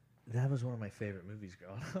 That was one of my favorite movies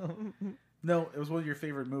growing up. No, it was one of your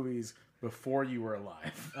favorite movies before you were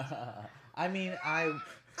alive. I mean, I was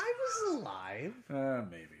alive.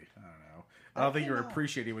 Maybe. I don't know. I don't think you were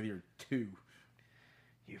appreciating when you were 2.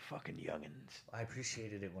 You fucking youngins. I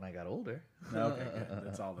appreciated it when I got older. Okay, good.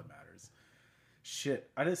 That's all that matters. Shit.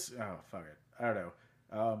 Oh, fuck it. I don't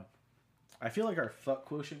know. I feel like our fuck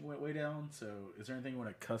quotient went way down, so is there anything you want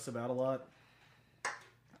to cuss about a lot?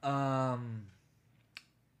 I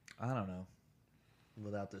don't know.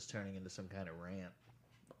 Without this turning into some kind of rant.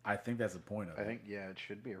 I think that's the point of it. I think, yeah, it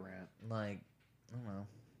should be a rant. Like, I don't know.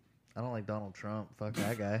 I don't like Donald Trump. Fuck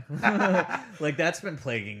that guy. Like, that's been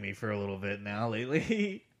plaguing me for a little bit now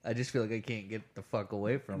lately. I just feel like I can't get the fuck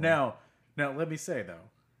away from him. Now, let me say, though,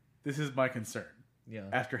 this is my concern. Yeah.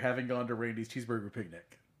 After having gone to Randy's Cheeseburger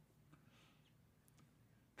Picnic,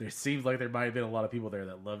 there seems like there might have been a lot of people there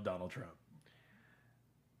that love Donald Trump.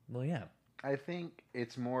 Well, yeah. I think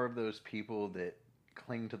it's more of those people that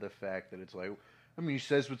cling to the fact that it's like, I mean, he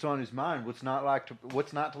says what's on his mind. What's not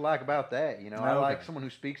to like about that? You know, I Okay. like someone who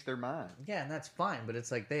speaks their mind. Yeah, and that's fine, but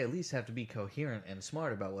it's like they at least have to be coherent and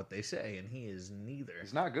smart about what they say, and he is neither.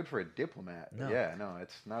 It's not good for a diplomat. No. Yeah, no,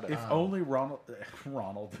 it's not. If only Ronald,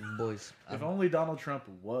 Boys, if only Donald Trump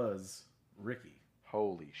was Ricky.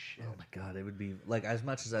 Holy shit! oh my god, it would be like as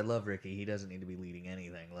much as I love Ricky, he doesn't need to be leading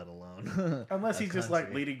anything, let alone Unless a he's just like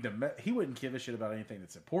country. leading he wouldn't give a shit about anything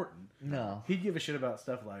that's important. No, He'd give a shit about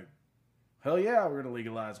stuff like, hell yeah, we're gonna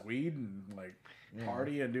legalize weed and like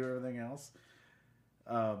party and do everything else.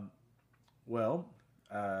 Well,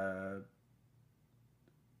 are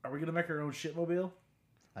we gonna make our own shitmobile?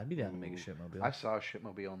 I'd be down to make a Ooh, shitmobile. I saw a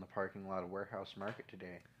shitmobile in the parking lot of Warehouse Market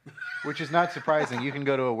today, which is not surprising. You can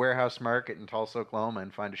go to a Warehouse Market in Tulsa, Oklahoma,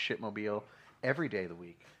 and find a shitmobile every day of the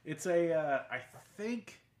week. It's a, I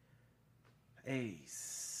think, a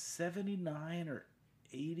 79 or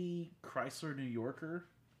 80 Chrysler New Yorker.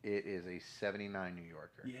 It is a '79 New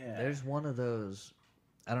Yorker. Yeah. There's one of those.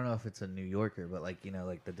 I don't know if it's a New Yorker, but like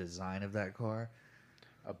like the design of that car.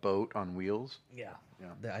 A boat on wheels. Yeah,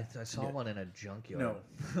 Yeah. I saw one in a junkyard.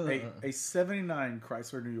 No, a 79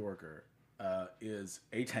 Chrysler New Yorker is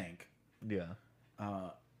a tank. Yeah.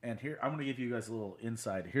 And here, I'm going to give you guys a little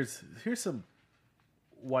insight. Here's some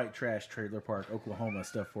white trash trailer park, Oklahoma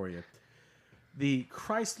stuff for you. The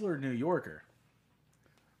Chrysler New Yorker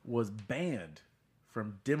was banned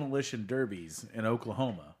from demolition derbies in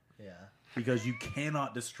Oklahoma Yeah. because you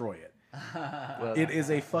cannot destroy it. Well, It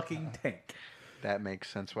is a fucking tank. that makes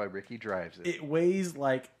sense why Ricky drives it. It weighs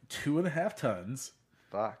like 2.5 tons,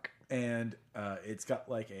 Fuck. and it's got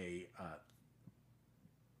like a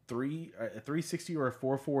 360 or a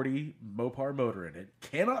 440 Mopar motor in it.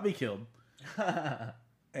 Cannot be killed,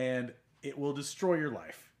 and it will destroy your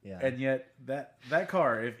life. Yeah. And yet that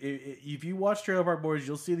car, if you watch Trailer Park Boys,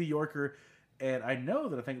 you'll see the Yorker, and I know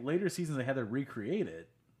that I think later seasons they had to recreate it,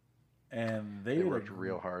 and They worked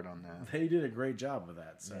real hard on that. They did a great job with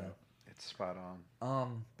that. So, It's spot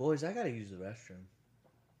on. Boys, I gotta use the restroom.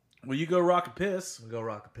 well, you go rock a piss. We'll go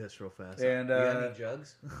rock a piss real fast. And, you got any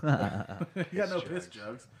jugs? You got no Piss piss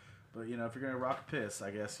jugs, but if you're gonna rock a piss, I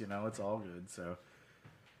guess it's all good. So,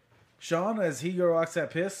 Sean, as he rocks that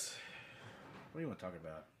piss, what do you want to talk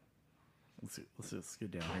about? Let's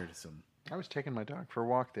get down here to some. I was taking my dog for a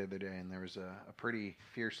walk the other day, and there was a pretty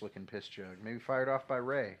fierce-looking piss jug. Maybe fired off by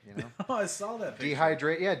Ray, Oh, I saw that. picture.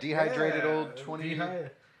 Dehydrated Yeah, old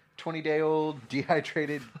 20-day-old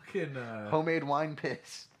dehydrated Fucking, homemade wine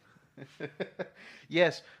piss.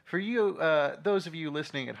 Yes, for you, those of you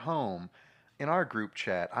listening at home, in our group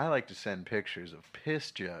chat, I like to send pictures of piss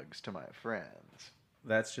jugs to my friends.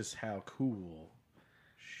 That's just how cool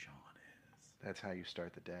Sean is. That's how you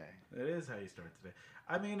start the day. It is how you start today.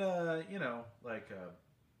 I mean,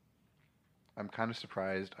 I'm kind of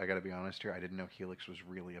surprised. I got to be honest here. I didn't know Helix was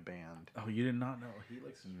really a band. oh, you did not know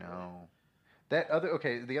Helix? No.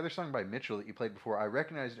 The other song by Mitchell that you played before, I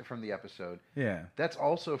recognized it from the episode. Yeah. That's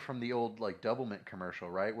also from the old like Doublemint commercial,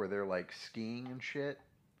 right? Where they're like skiing and shit.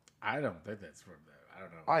 I don't think that's from that. I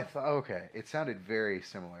don't know. I thought okay, it sounded very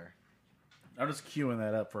similar. I'm just queuing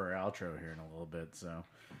that up for our outro here in a little bit. So,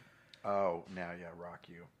 Oh, now yeah, rock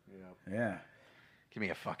you. Yeah. yeah. Give me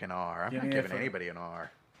a fucking R. I'm Give not me a giving fucking- anybody an R.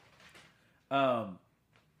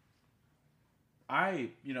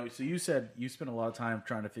 So you said you spent a lot of time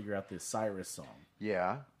trying to figure out this Cyrus song.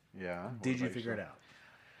 Yeah, yeah. What Did you about figure it yourself? out?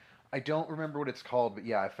 I don't remember what it's called, but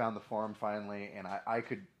yeah, I found the forum finally, and I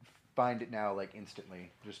could find it now like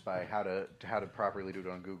instantly just by how to properly do it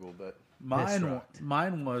on Google. But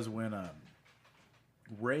Mine was when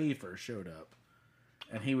Ray first showed up,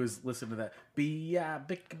 and he was listening to that Bicky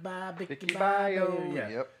Bio. Yeah.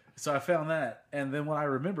 Yep. So I found that, and then when I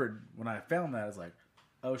found that, I was like,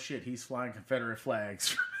 "Oh shit, he's flying Confederate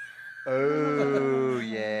flags." Oh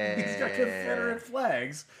yeah. He's got Confederate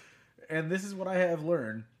flags, and this is what I have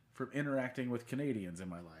learned from interacting with Canadians in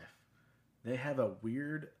my life. They have a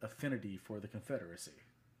weird affinity for the Confederacy.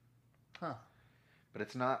 Huh. But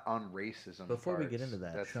it's not on racism. Before we parts. get into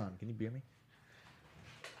that, That's- Sean, can you beer me?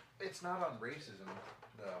 It's not on racism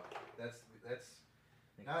though. That's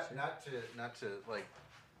not to like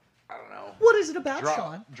I don't know. What is it about,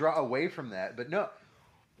 Sean? Draw away from that, but no.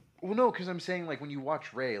 Well, no, because I'm saying like when you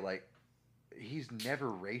watch Ray, like he's never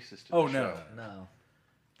racist. In Oh, the no.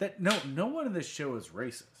 show. No. No one in this show is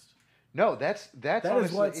racist. No, that's That honestly,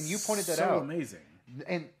 is what's and you pointed that so out. amazing.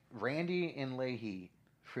 And Randy and Leahy,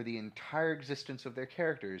 for the entire existence of their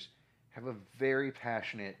characters, have a very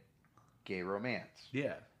passionate gay romance.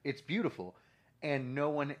 Yeah. It's beautiful, and no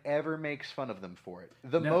one ever makes fun of them for it.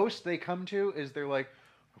 The No. most they come to is they're like,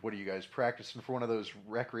 what are you guys practicing for one of those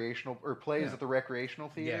recreational or plays at the recreational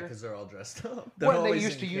Yeah, theater? because they're all dressed up. Well, they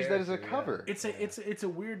used to use that as a cover. It's a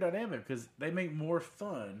weird dynamic because they make more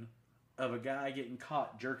fun of a guy getting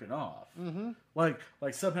caught jerking off. Mm-hmm. Like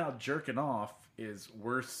somehow jerking off is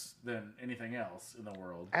worse than anything else in the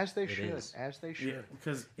world. As they It should. is. As they should.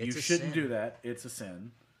 Because you It's a shouldn't sin. do that. It's a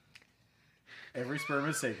sin. Every sperm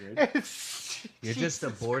is sacred. You're just Jesus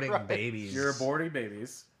aborting Christ. babies. You're aborting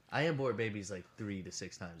babies. I abort babies like 3 to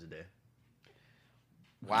 6 times a day.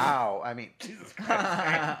 Wow. I mean, Jesus Christ.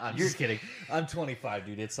 I'm just kidding. I'm 25,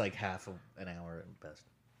 dude. It's like half of an hour at best.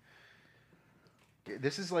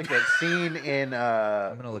 This is like that scene in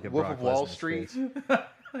gonna look at Wolf Brock of Wall Lesnar's Street. face.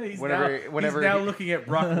 He's Whenever now he- looking at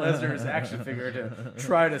Brock Lesnar's action figure to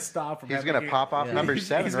try to stop from. He's having gonna to- pop off Yeah. number He's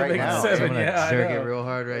 7 gonna right make now. 7. I'm gonna Yeah, I jerk it know. real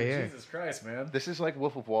hard right here. Jesus Christ, man. This is like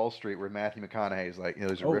Wolf of Wall Street, where Matthew McConaughey's like,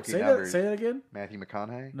 those are Oh, rookie say that. numbers. Say that again. Matthew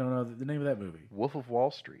McConaughey. No, the name of that movie. Wolf of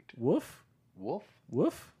Wall Street. Wolf. Wolf.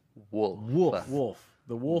 Wolf. Wolf. Wolf.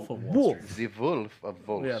 The Wolf of Wall Street. The Wolf of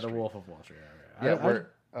Wall Yeah, Street. the Wolf of Wall Street. Yeah, I-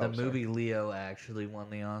 where The movie Leo actually won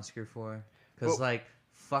the Oscar for. Because, Well-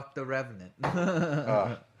 fuck The Revenant.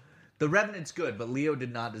 Uh, The Revenant's good, but Leo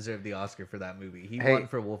did not deserve the Oscar for that movie. He Hey, won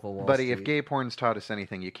for Wolf of Wall buddy, Street. if gay porn's taught us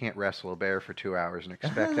anything, you can't wrestle a bear for 2 hours and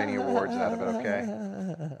expect any awards out of it.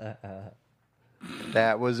 Okay.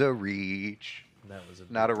 That was a reach. That was a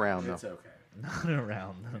Not around though. It's okay. not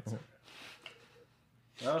around, though.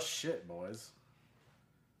 Well, shit, boys.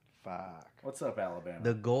 Fuck. What's up, Alabama?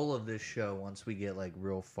 The goal of this show, once we get,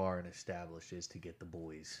 real far and established, is to get the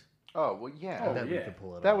boys. Oh well, yeah. Oh, I bet we yeah. could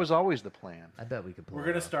pull it That off. was always the plan. I bet we could pull We're it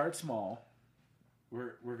gonna off. start small.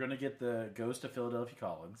 We're gonna get the Ghost of Philadelphia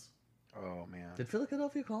Collins. Oh man. Did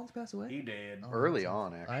Philadelphia Collins pass away? He did. Oh, Early that's-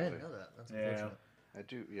 on, actually. I didn't know that. That's Yeah. unfortunate. I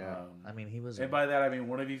do. Yeah. I mean, he was. And by that I mean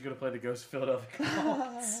one of you's gonna play the Ghost of Philadelphia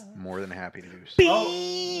Collins. More than happy to do so.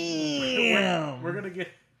 Bam! We're gonna get.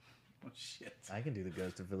 Oh shit. I can do the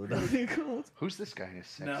Ghost of Philadelphia Collins. Who's this guy in his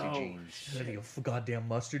sexy No. jeans? Should I be a goddamn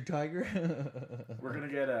mustard tiger? We're gonna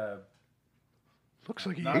get a Looks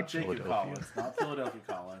like he not hates Jacob Philadelphia. Collins, not Philadelphia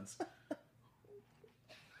Collins.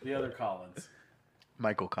 The other Collins.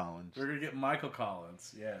 Michael Collins, We're gonna get Michael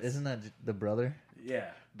Collins. Yes. Isn't that the brother? Yeah.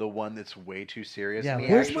 the one that's way too serious. Yeah. And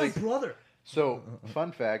he Where's actually, my brother? So,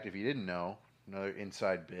 fun fact, if you didn't know, another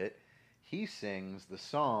inside bit, he sings the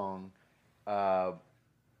song,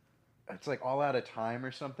 it's like All Out of Time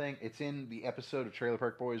or something. It's in the episode of Trailer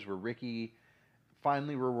Park Boys where Ricky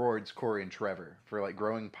finally rewards Corey and Trevor for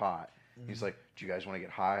growing pot. He's like, do you guys want to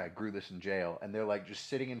get high? I grew this in jail. And they're just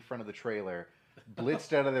sitting in front of the trailer,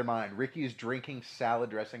 blitzed out of their mind. Ricky's drinking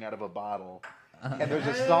salad dressing out of a bottle. And there's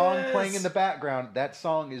a song playing in the background. That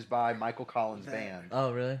song is by Michael Collins' band.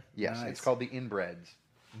 Oh, really? Yes, Nice. it's called The Inbreds.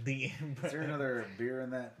 The Is there another beer in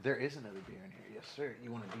that? There is another beer in here. Yes, sir.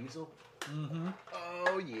 You want a diesel? Mm-hmm.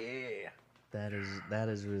 Oh, yeah. That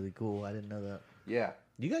is really cool. I didn't know that. Yeah.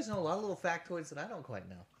 You guys know a lot of little factoids that I don't quite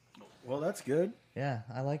know. Well, that's good. Yeah,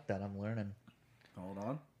 I like that. I'm learning. Hold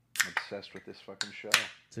on. I'm obsessed with this fucking show.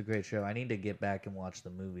 It's a great show. I need to get back and watch the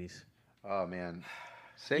movies. Oh, man.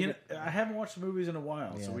 Say You know, I haven't watched the movies in a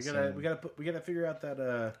while, so Yeah, we gotta figure out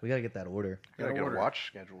that We gotta get that order. gotta get order. a watch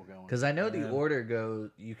schedule going. Because I know the Yeah. order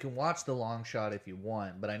goes. You can watch the long shot if you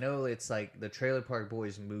want, but I know it's the Trailer Park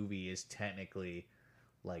Boys movie is technically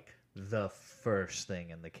the first thing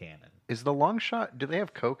in the canon. Is the long shot, do they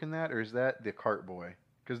have Coke in that, or is that the Cart Boy?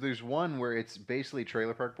 Because there's one where it's basically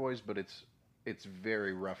Trailer Park Boys, but it's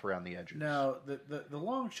very rough around the edges. No, the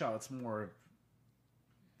long shot's more.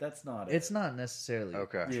 That's not it. It's not necessarily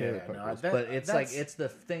Okay. Trailer Yeah, Park no, Boys, that- but it's that's- it's the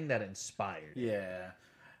thing that inspired. it. Yeah.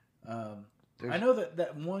 There's- I know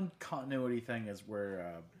that one continuity thing is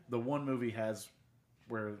where the one movie has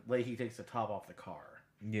where Leahy takes the top off the car.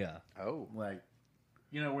 Yeah. Oh, When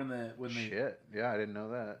the shit. Yeah, I didn't know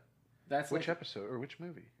that. that's Which like, episode, or which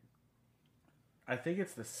movie? I think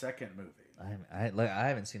it's the second movie. I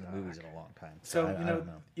haven't seen the movies in a long time, So I don't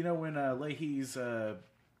know. when Leahy's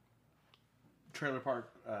trailer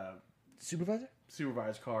park Supervisor?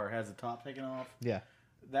 supervised car has the top taken off. Yeah.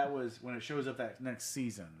 That was when it shows up that next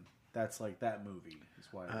season. That's that movie is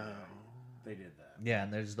why they did that. Yeah,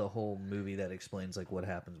 and there's the whole movie that explains what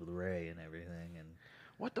happens with Ray and everything, and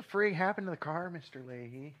What the frig happened to the car, Mr.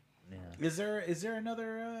 Leahy? yeah. Is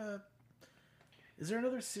there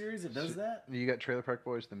another series that does that? You got Trailer Park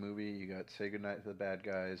Boys, the movie. You got Say Goodnight to the Bad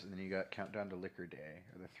Guys, and then you got Countdown to Liquor Day,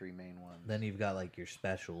 are the three main ones. Then you've got your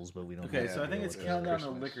specials, but we don't. Okay, Yeah, so I think yeah, it's yeah, Countdown to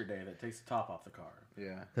Christmas. Liquor Day that takes the top off the car.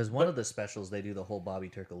 Yeah. Because one of the specials they do the whole Bobby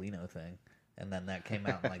Turcolino thing, and then that came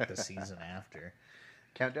out in the season after.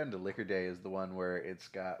 Countdown to Liquor Day is the one where it's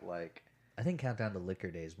got I I think Countdown to Liquor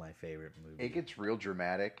Day is my favorite movie. It gets real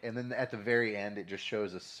dramatic, and then at the very end, it just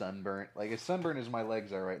shows a sunburn. Like, as sunburned as my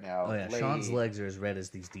legs are right now. Oh yeah, lady- Sean's legs are as red as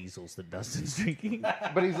these diesels that Dustin's drinking.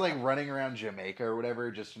 But he's like running around Jamaica or whatever,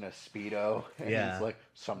 just in a Speedo. And Yeah. he's like,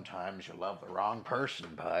 sometimes you love the wrong person,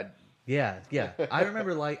 bud. Yeah. I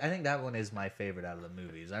remember I think that one is my favorite out of the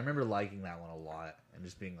movies. I remember liking that one a lot and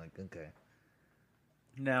just being like, okay.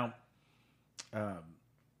 Now,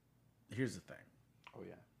 here's the thing. Oh,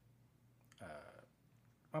 yeah.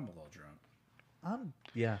 I'm a little drunk.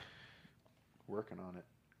 Yeah, Working on it.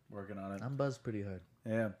 Working on it. I'm buzzed pretty hard.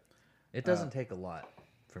 Yeah. It doesn't take a lot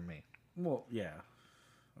for me. Well, yeah.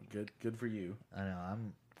 Good for you. I know,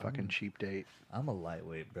 Fucking cheap date. I'm a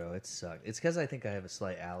lightweight, bro. It sucks. It's because I think I have a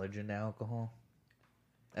slight allergen to alcohol.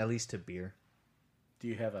 At least to beer. Do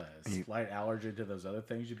you have a slight allergy to those other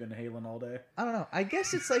things you've been inhaling all day? I don't know. I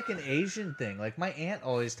guess it's like an Asian thing. Like, my aunt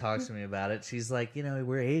always talks to me about it. She's like,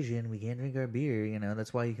 we're Asian. We can't drink our beer.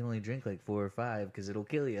 That's why you can only drink like 4 or 5 because it'll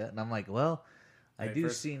kill you. And I'm like, well, I Hey, do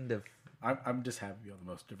first- seem to... I'm just happy to be on the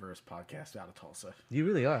most diverse podcast out of Tulsa. You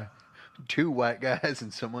really are. 2 white guys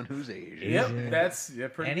and someone who's Asian. Asian. Yep, that's pretty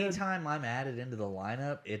good. Anytime I'm added into the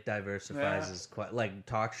lineup, it diversifies Yeah. as quite... Like,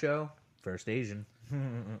 talk show, first Asian.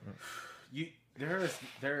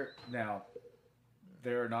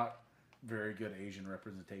 There are not very good Asian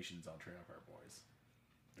representations on Trailer Park Boys.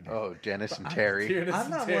 Oh, Dennis and Terry. Dennis I'm and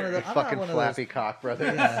not Terry. one of the... The I'm fucking not one of flappy those... cock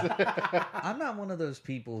brothers. Yeah. I'm not one of those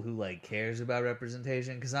people who like cares about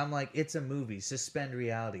representation because I'm like, it's a movie, suspend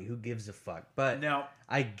reality, who gives a fuck? But Now,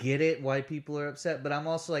 I get it why people are upset, but I'm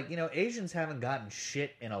also like, Asians haven't gotten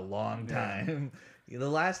shit in a long time. The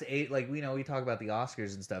last we talk about the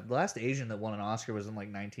Oscars and stuff. The last Asian that won an Oscar was in like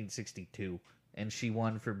 1962, and she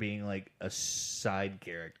won for being like a side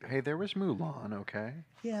character. Hey, there was Mulan, okay?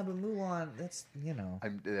 Yeah, but Mulan, that's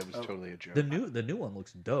That was totally a joke. the new one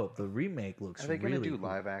looks dope. The remake looks Are they really going to do cool.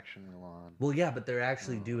 live action Mulan? Well, yeah, but they're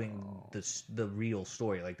actually doing the real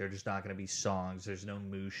story. Like, they're just not going to be songs. There's no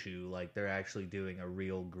Mushu. Like, they're actually doing a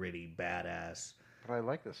real gritty, badass. But I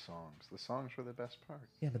like the songs. The songs were the best part.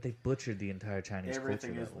 Yeah, but they butchered the entire Chinese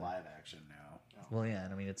everything culture is that way. live action now. Well, yeah,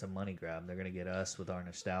 and I mean, it's a money grab. They're going to get us with our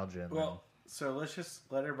nostalgia. And Well, so let's just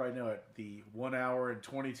let everybody know at the 1 hour and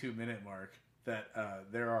 22-minute mark that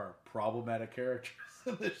there are problematic characters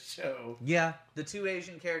in the show. yeah, the 2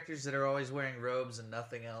 Asian characters that are always wearing robes and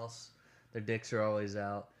nothing else. Their dicks are always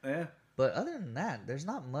out. Yeah. But other than that, there's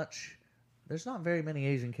not very many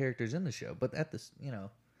Asian characters in the show. But at this,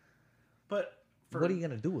 But what are you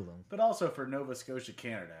going to do with them? But also for Nova Scotia,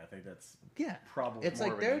 Canada, I think that's Yeah. probably It's more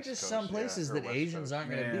like of an there are East just Coast, some yeah, places or that West Asians Coast.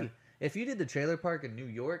 aren't going to Yeah. be. If you did the trailer park in New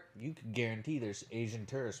York, you could guarantee there's Asian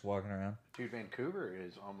tourists walking around. Dude, Vancouver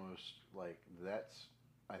is almost like that's.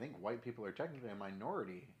 I think white people are technically a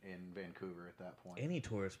minority in Vancouver at that point. Any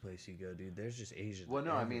tourist place you go, dude, there's just Asians. Well,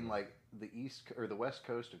 no, I mean everywhere. like the east or the west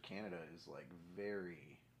coast of Canada is like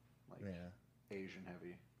very like Yeah. Asian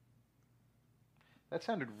heavy. That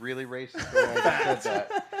sounded really racist the way I just said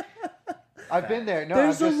that. I've been there. No,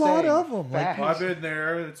 There's I'm a just lot saying, of 'em, like- facts. I've been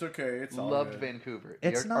there. It's okay. It's all Loved good. Vancouver.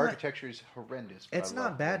 It's The not- architecture is horrendous. but It's I not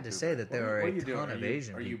love bad to say Vancouver. that there are What a you doing? ton of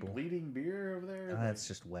Asian Are people. you bleeding beer over there? That's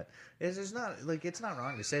just wet. It's not like it's not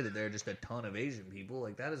wrong to say that there are just a ton of Asian people.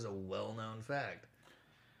 Like, that is a well-known fact.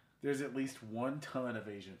 There's at least 1 ton of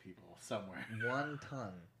Asian people somewhere. 1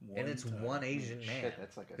 ton, One and it's ton. one Asian man Shit,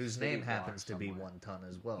 that's like a whose city name block happens to be somewhere. 1 ton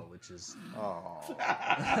as well, which is Oh.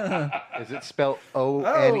 Is it spelled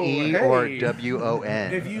O-N-E or hey.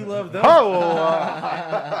 W-O-N? If you love those,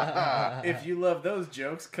 Oh! if you love those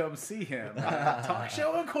jokes, come see him. Talk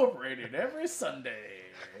Show Incorporated every Sunday.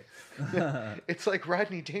 It's like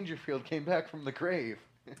Rodney Dangerfield came back from the grave.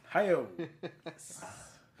 Hi-yo.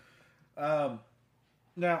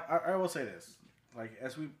 Now, I will say this. Like,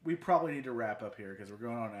 as we probably need to wrap up here because we're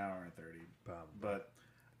going on an hour and 30. probably. But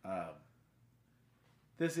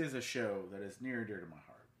this is a show that is near and dear to my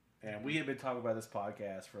heart. And we have been talking about this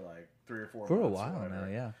podcast for like 3 or 4 For a months. or while whatever.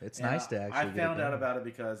 now, yeah. It's And nice to actually. I get found it out going. about it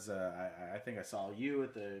because I think I saw you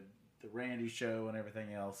at the Randy show and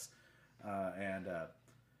everything else. And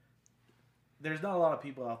there's not a lot of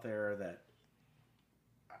people out there that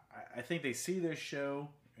I think they see this show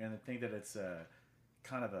and they think that it's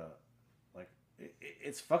kind of a like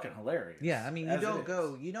it's fucking hilarious. Yeah, I mean, you as it don't is.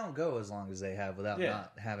 go. You don't go as long as they have without Yeah.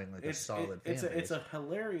 not having like a solid fan it's base. a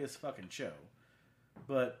hilarious fucking show,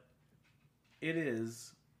 but it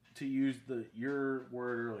is, to use your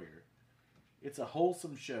word earlier, it's a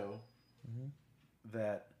wholesome show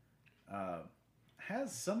that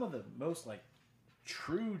has some of the most like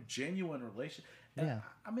true, genuine relation. And Yeah.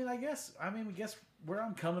 I guess where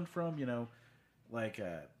I'm coming from, like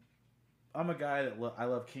I'm a guy that I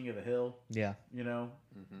love King of the Hill. Yeah. You know,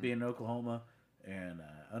 being in Oklahoma and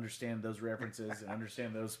understand those references and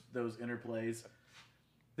understand those interplays.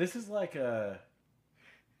 This is like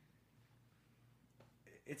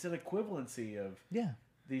it's an equivalency of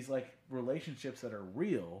these like relationships that are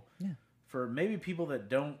real for maybe people that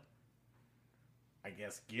don't, I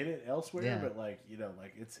guess, get it elsewhere, but like, you know,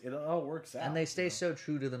 like it all works out. And they stay so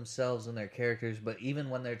true to themselves and their characters, but even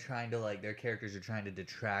when they're trying to like, their characters are trying to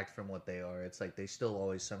detract from what they are, it's like they still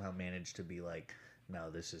always somehow manage to be like, no,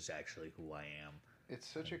 this is actually who I am. It's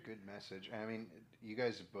such a good message. I mean, you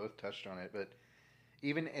guys have both touched on it, but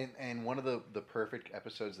even in one of the perfect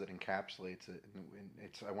episodes that encapsulates it,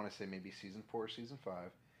 it's, I want to say maybe season 4, season 5.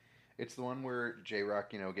 It's the one where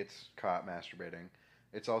J-Rock, you know, gets caught masturbating.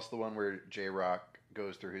 It's also the one where J-Rock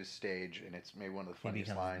goes through his stage, and it's maybe one of the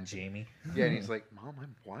funniest lines. Jamie. Yeah, and he's like, "Mom,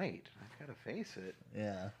 I'm white. I've got to face it."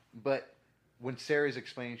 Yeah. But when Sarah's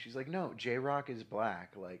explaining, she's like, "No, J-Rock is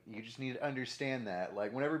black. Like, you just need to understand that."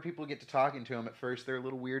 Like, whenever people get to talking to him, at first they're a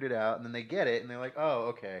little weirded out, and then they get it, and they're like, "Oh,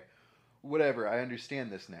 okay, whatever. I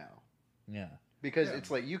understand this now." Yeah. Because it's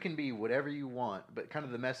like, you can be whatever you want, but kind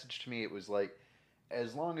of the message to me, it was like,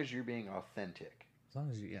 as long as you're being authentic, As long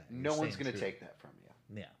as no one's going to take that from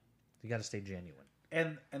you. Yeah. You got to stay genuine.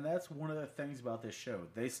 And that's one of the things about this show.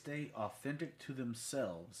 They stay authentic to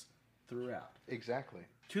themselves throughout. Exactly.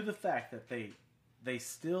 To the fact that they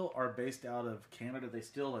still are based out of Canada. They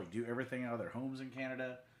still like do everything out of their homes in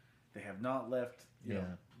Canada. They have not left. You know,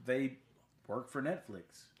 they work for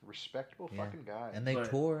Netflix. Respectable fucking guy. And they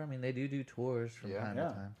tour. I mean, they do tours from time to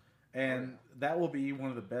time. And that will be one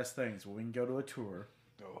of the best things when we can go to a tour.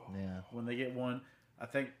 Oh. Yeah. When they get one, I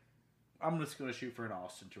think I'm just going to shoot for an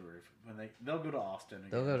Austin tour. When they'll go to Austin. Again.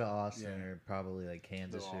 They'll go to Austin or probably like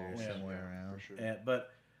Kansas or somewhere around. For sure.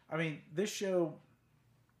 But I mean, this show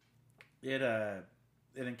it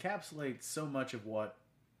encapsulates so much of what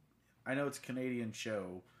I know. It's a Canadian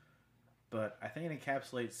show, but I think it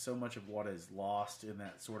encapsulates so much of what is lost in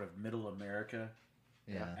that sort of middle America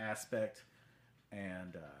aspect.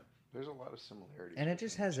 And there's a lot of similarities. And it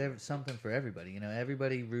just has something for everybody. You know,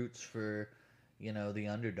 everybody roots for, you know, the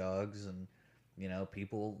underdogs, and, you know,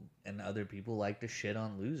 people and other people like to shit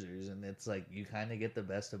on losers. And it's like, you kind of get the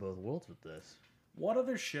best of both worlds with this. What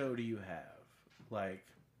other show do you have? Like,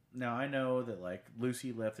 now I know that, like,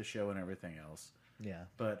 Lucy left the show and everything else. Yeah.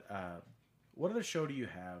 But what other show do you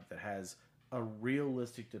have that has a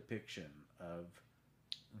realistic depiction of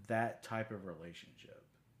that type of relationship?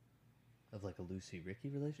 Of like a Lucy-Ricky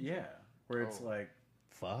relationship? Yeah. Where it's like...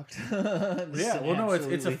 Fucked? Yeah, well, no,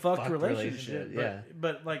 it's a fucked relationship.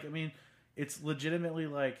 But, like, I mean, it's legitimately,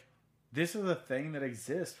 like, this is a thing that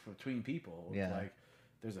exists between people. Yeah. Like,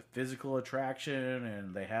 there's a physical attraction,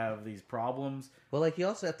 and they have these problems. Well, like, you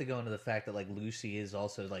also have to go into the fact that, like, Lucy is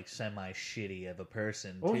also, like, semi-shitty of a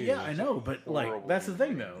person, Oh, too. yeah, I know, but, like, that's the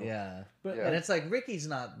thing, though. Yeah. But, And it's like, Ricky's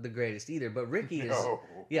not the greatest either, but Ricky is... No.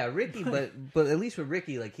 Yeah, Ricky, but at least with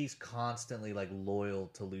Ricky, like, he's constantly, like, loyal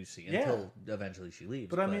to Lucy until eventually she leaves.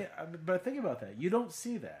 But I mean, but think about that. You don't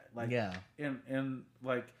see that. Like, yeah. And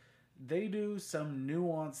like, they do some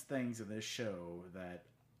nuanced things in this show that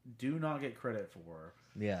do not get credit for.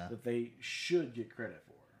 Yeah. That they should get credit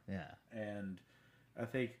for. Yeah. And I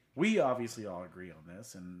think we obviously all agree on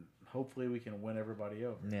this, and hopefully we can win everybody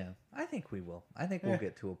over. Yeah. I think we will. I think we'll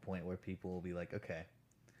get to a point where people will be like, okay.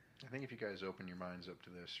 I think if you guys open your minds up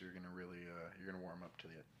to this, you're gonna really you're gonna warm up to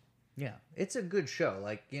it. Yeah, it's a good show.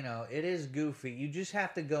 Like, you know, it is goofy. You just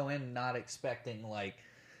have to go in not expecting, like,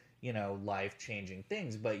 you know, life-changing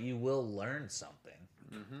things, but you will learn something.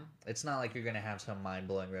 Mm-hmm. It's not like you're going to have some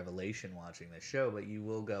mind-blowing revelation watching this show, but you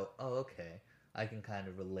will go, oh, okay, I can kind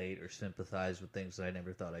of relate or sympathize with things that I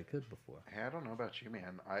never thought I could before. Hey, I don't know about you,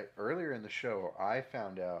 man. Earlier in the show, I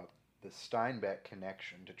found out the Steinbeck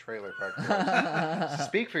connection to Trailer Park Boys.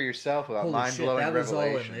 Speak for yourself about Holy mind-blowing shit, that was all in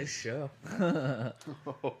revelations. this show.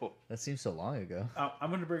 That seems so long ago. I'm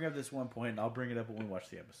going to bring up this one point, and I'll bring it up when we watch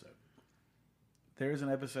the episode. There's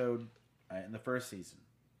an episode in the first season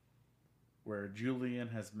where Julian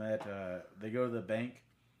has met... they go to the bank.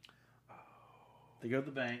 They go to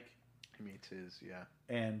the bank. He meets his,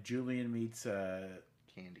 And Julian meets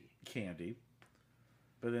Candy.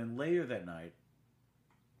 But then later that night,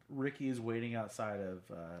 Ricky is waiting outside of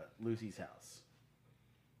Lucy's house.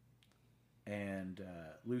 And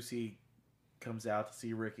Lucy comes out to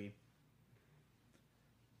see Ricky.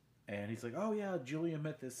 And he's like, oh yeah, Julian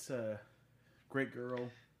met this great girl.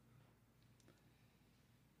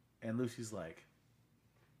 And Lucy's like,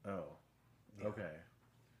 oh, okay.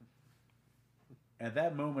 And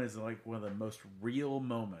that moment is like one of the most real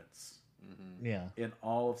moments Yeah. in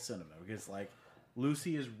all of cinema. Because like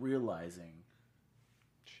Lucy is realizing,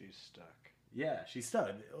 She's stuck. yeah, she's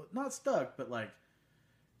stuck. Not stuck, but like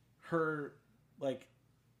her like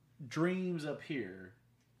dreams up here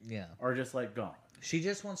Yeah. are just like gone. She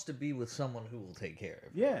just wants to be with someone who will take care of her.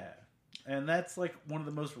 Yeah. And that's like one of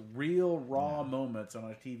the most real, raw moments on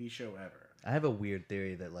a TV show ever. I have a weird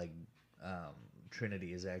theory that like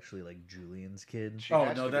Trinity is actually like Julian's kid. She Oh,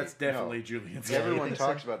 has no, to that's be. definitely No. Julian's. Yeah, Everyone you think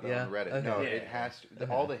talks so? about that Yeah? on Reddit. Okay. No, Yeah. it has to.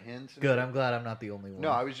 All the hints. and Good. everything- I'm glad I'm not the only one. No,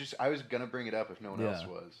 I was gonna bring it up if no one Yeah. else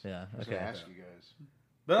was. Yeah, I was okay. gonna ask you guys.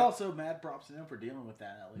 But also, mad props to him for dealing with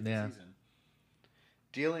that at least Yeah. this season.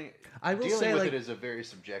 Dealing will dealing say, with like- it is a very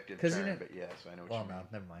subjective 'cause term, you know- but yes, I know what Well, you mean. no,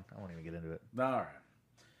 never mind. I won't even get into it. All right.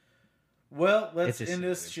 Well, let's It's just end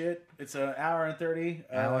this stupid. shit. It's an hour and 30.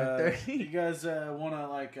 Hour and 30? You guys want to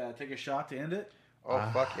like take a shot to end it? Oh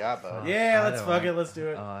fuck yeah, bud. Yeah, I let's don't fuck want- it. Let's do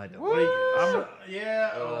it. I don't. What do you-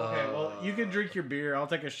 yeah. Okay. Well, you can drink your beer. I'll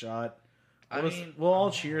take a shot. I We'll, mean- we'll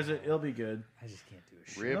all cheers it. It'll be good. I just can't do a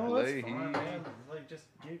shit. Rip No, that's Leahy. fine, man. Like, just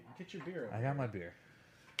get your beer. Over I got my beer.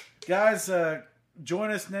 Guys,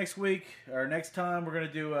 join us next week or next time. We're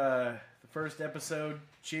gonna do the first episode.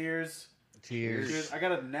 Cheers. Cheers. I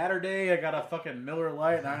got a Natter Day. I got a fucking Miller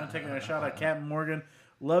Lite, and I'm taking a shot at Captain Morgan.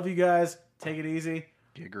 Love you guys. Take it easy.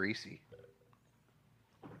 Get greasy.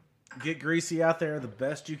 Get greasy out there the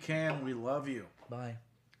best you can. We love you. Bye.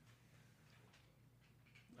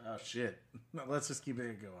 Oh shit. Let's just keep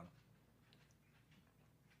it going.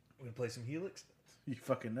 We gonna play some Helix? You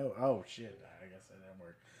fucking know. Oh shit. I guess that didn't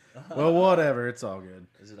work. Well, whatever. It's all good.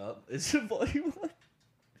 Is it up? Is it volume on?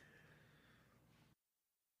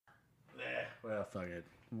 Well, fuck it.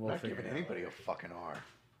 We'll Not figure giving it out. anybody a fucking R.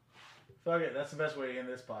 Fuck it. That's the best way to end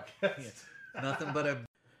this podcast. Nothing but a.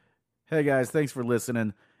 Hey guys, thanks for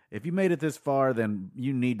listening. If you made it this far, then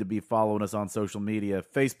you need to be following us on social media,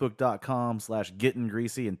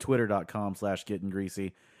 facebook.com/gettinggreasy and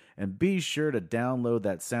twitter.com/gettinggreasy. And be sure to download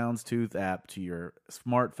that Soundstooth app to your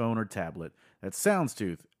smartphone or tablet. That's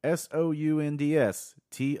Soundstooth, SOUNDSTOOTH.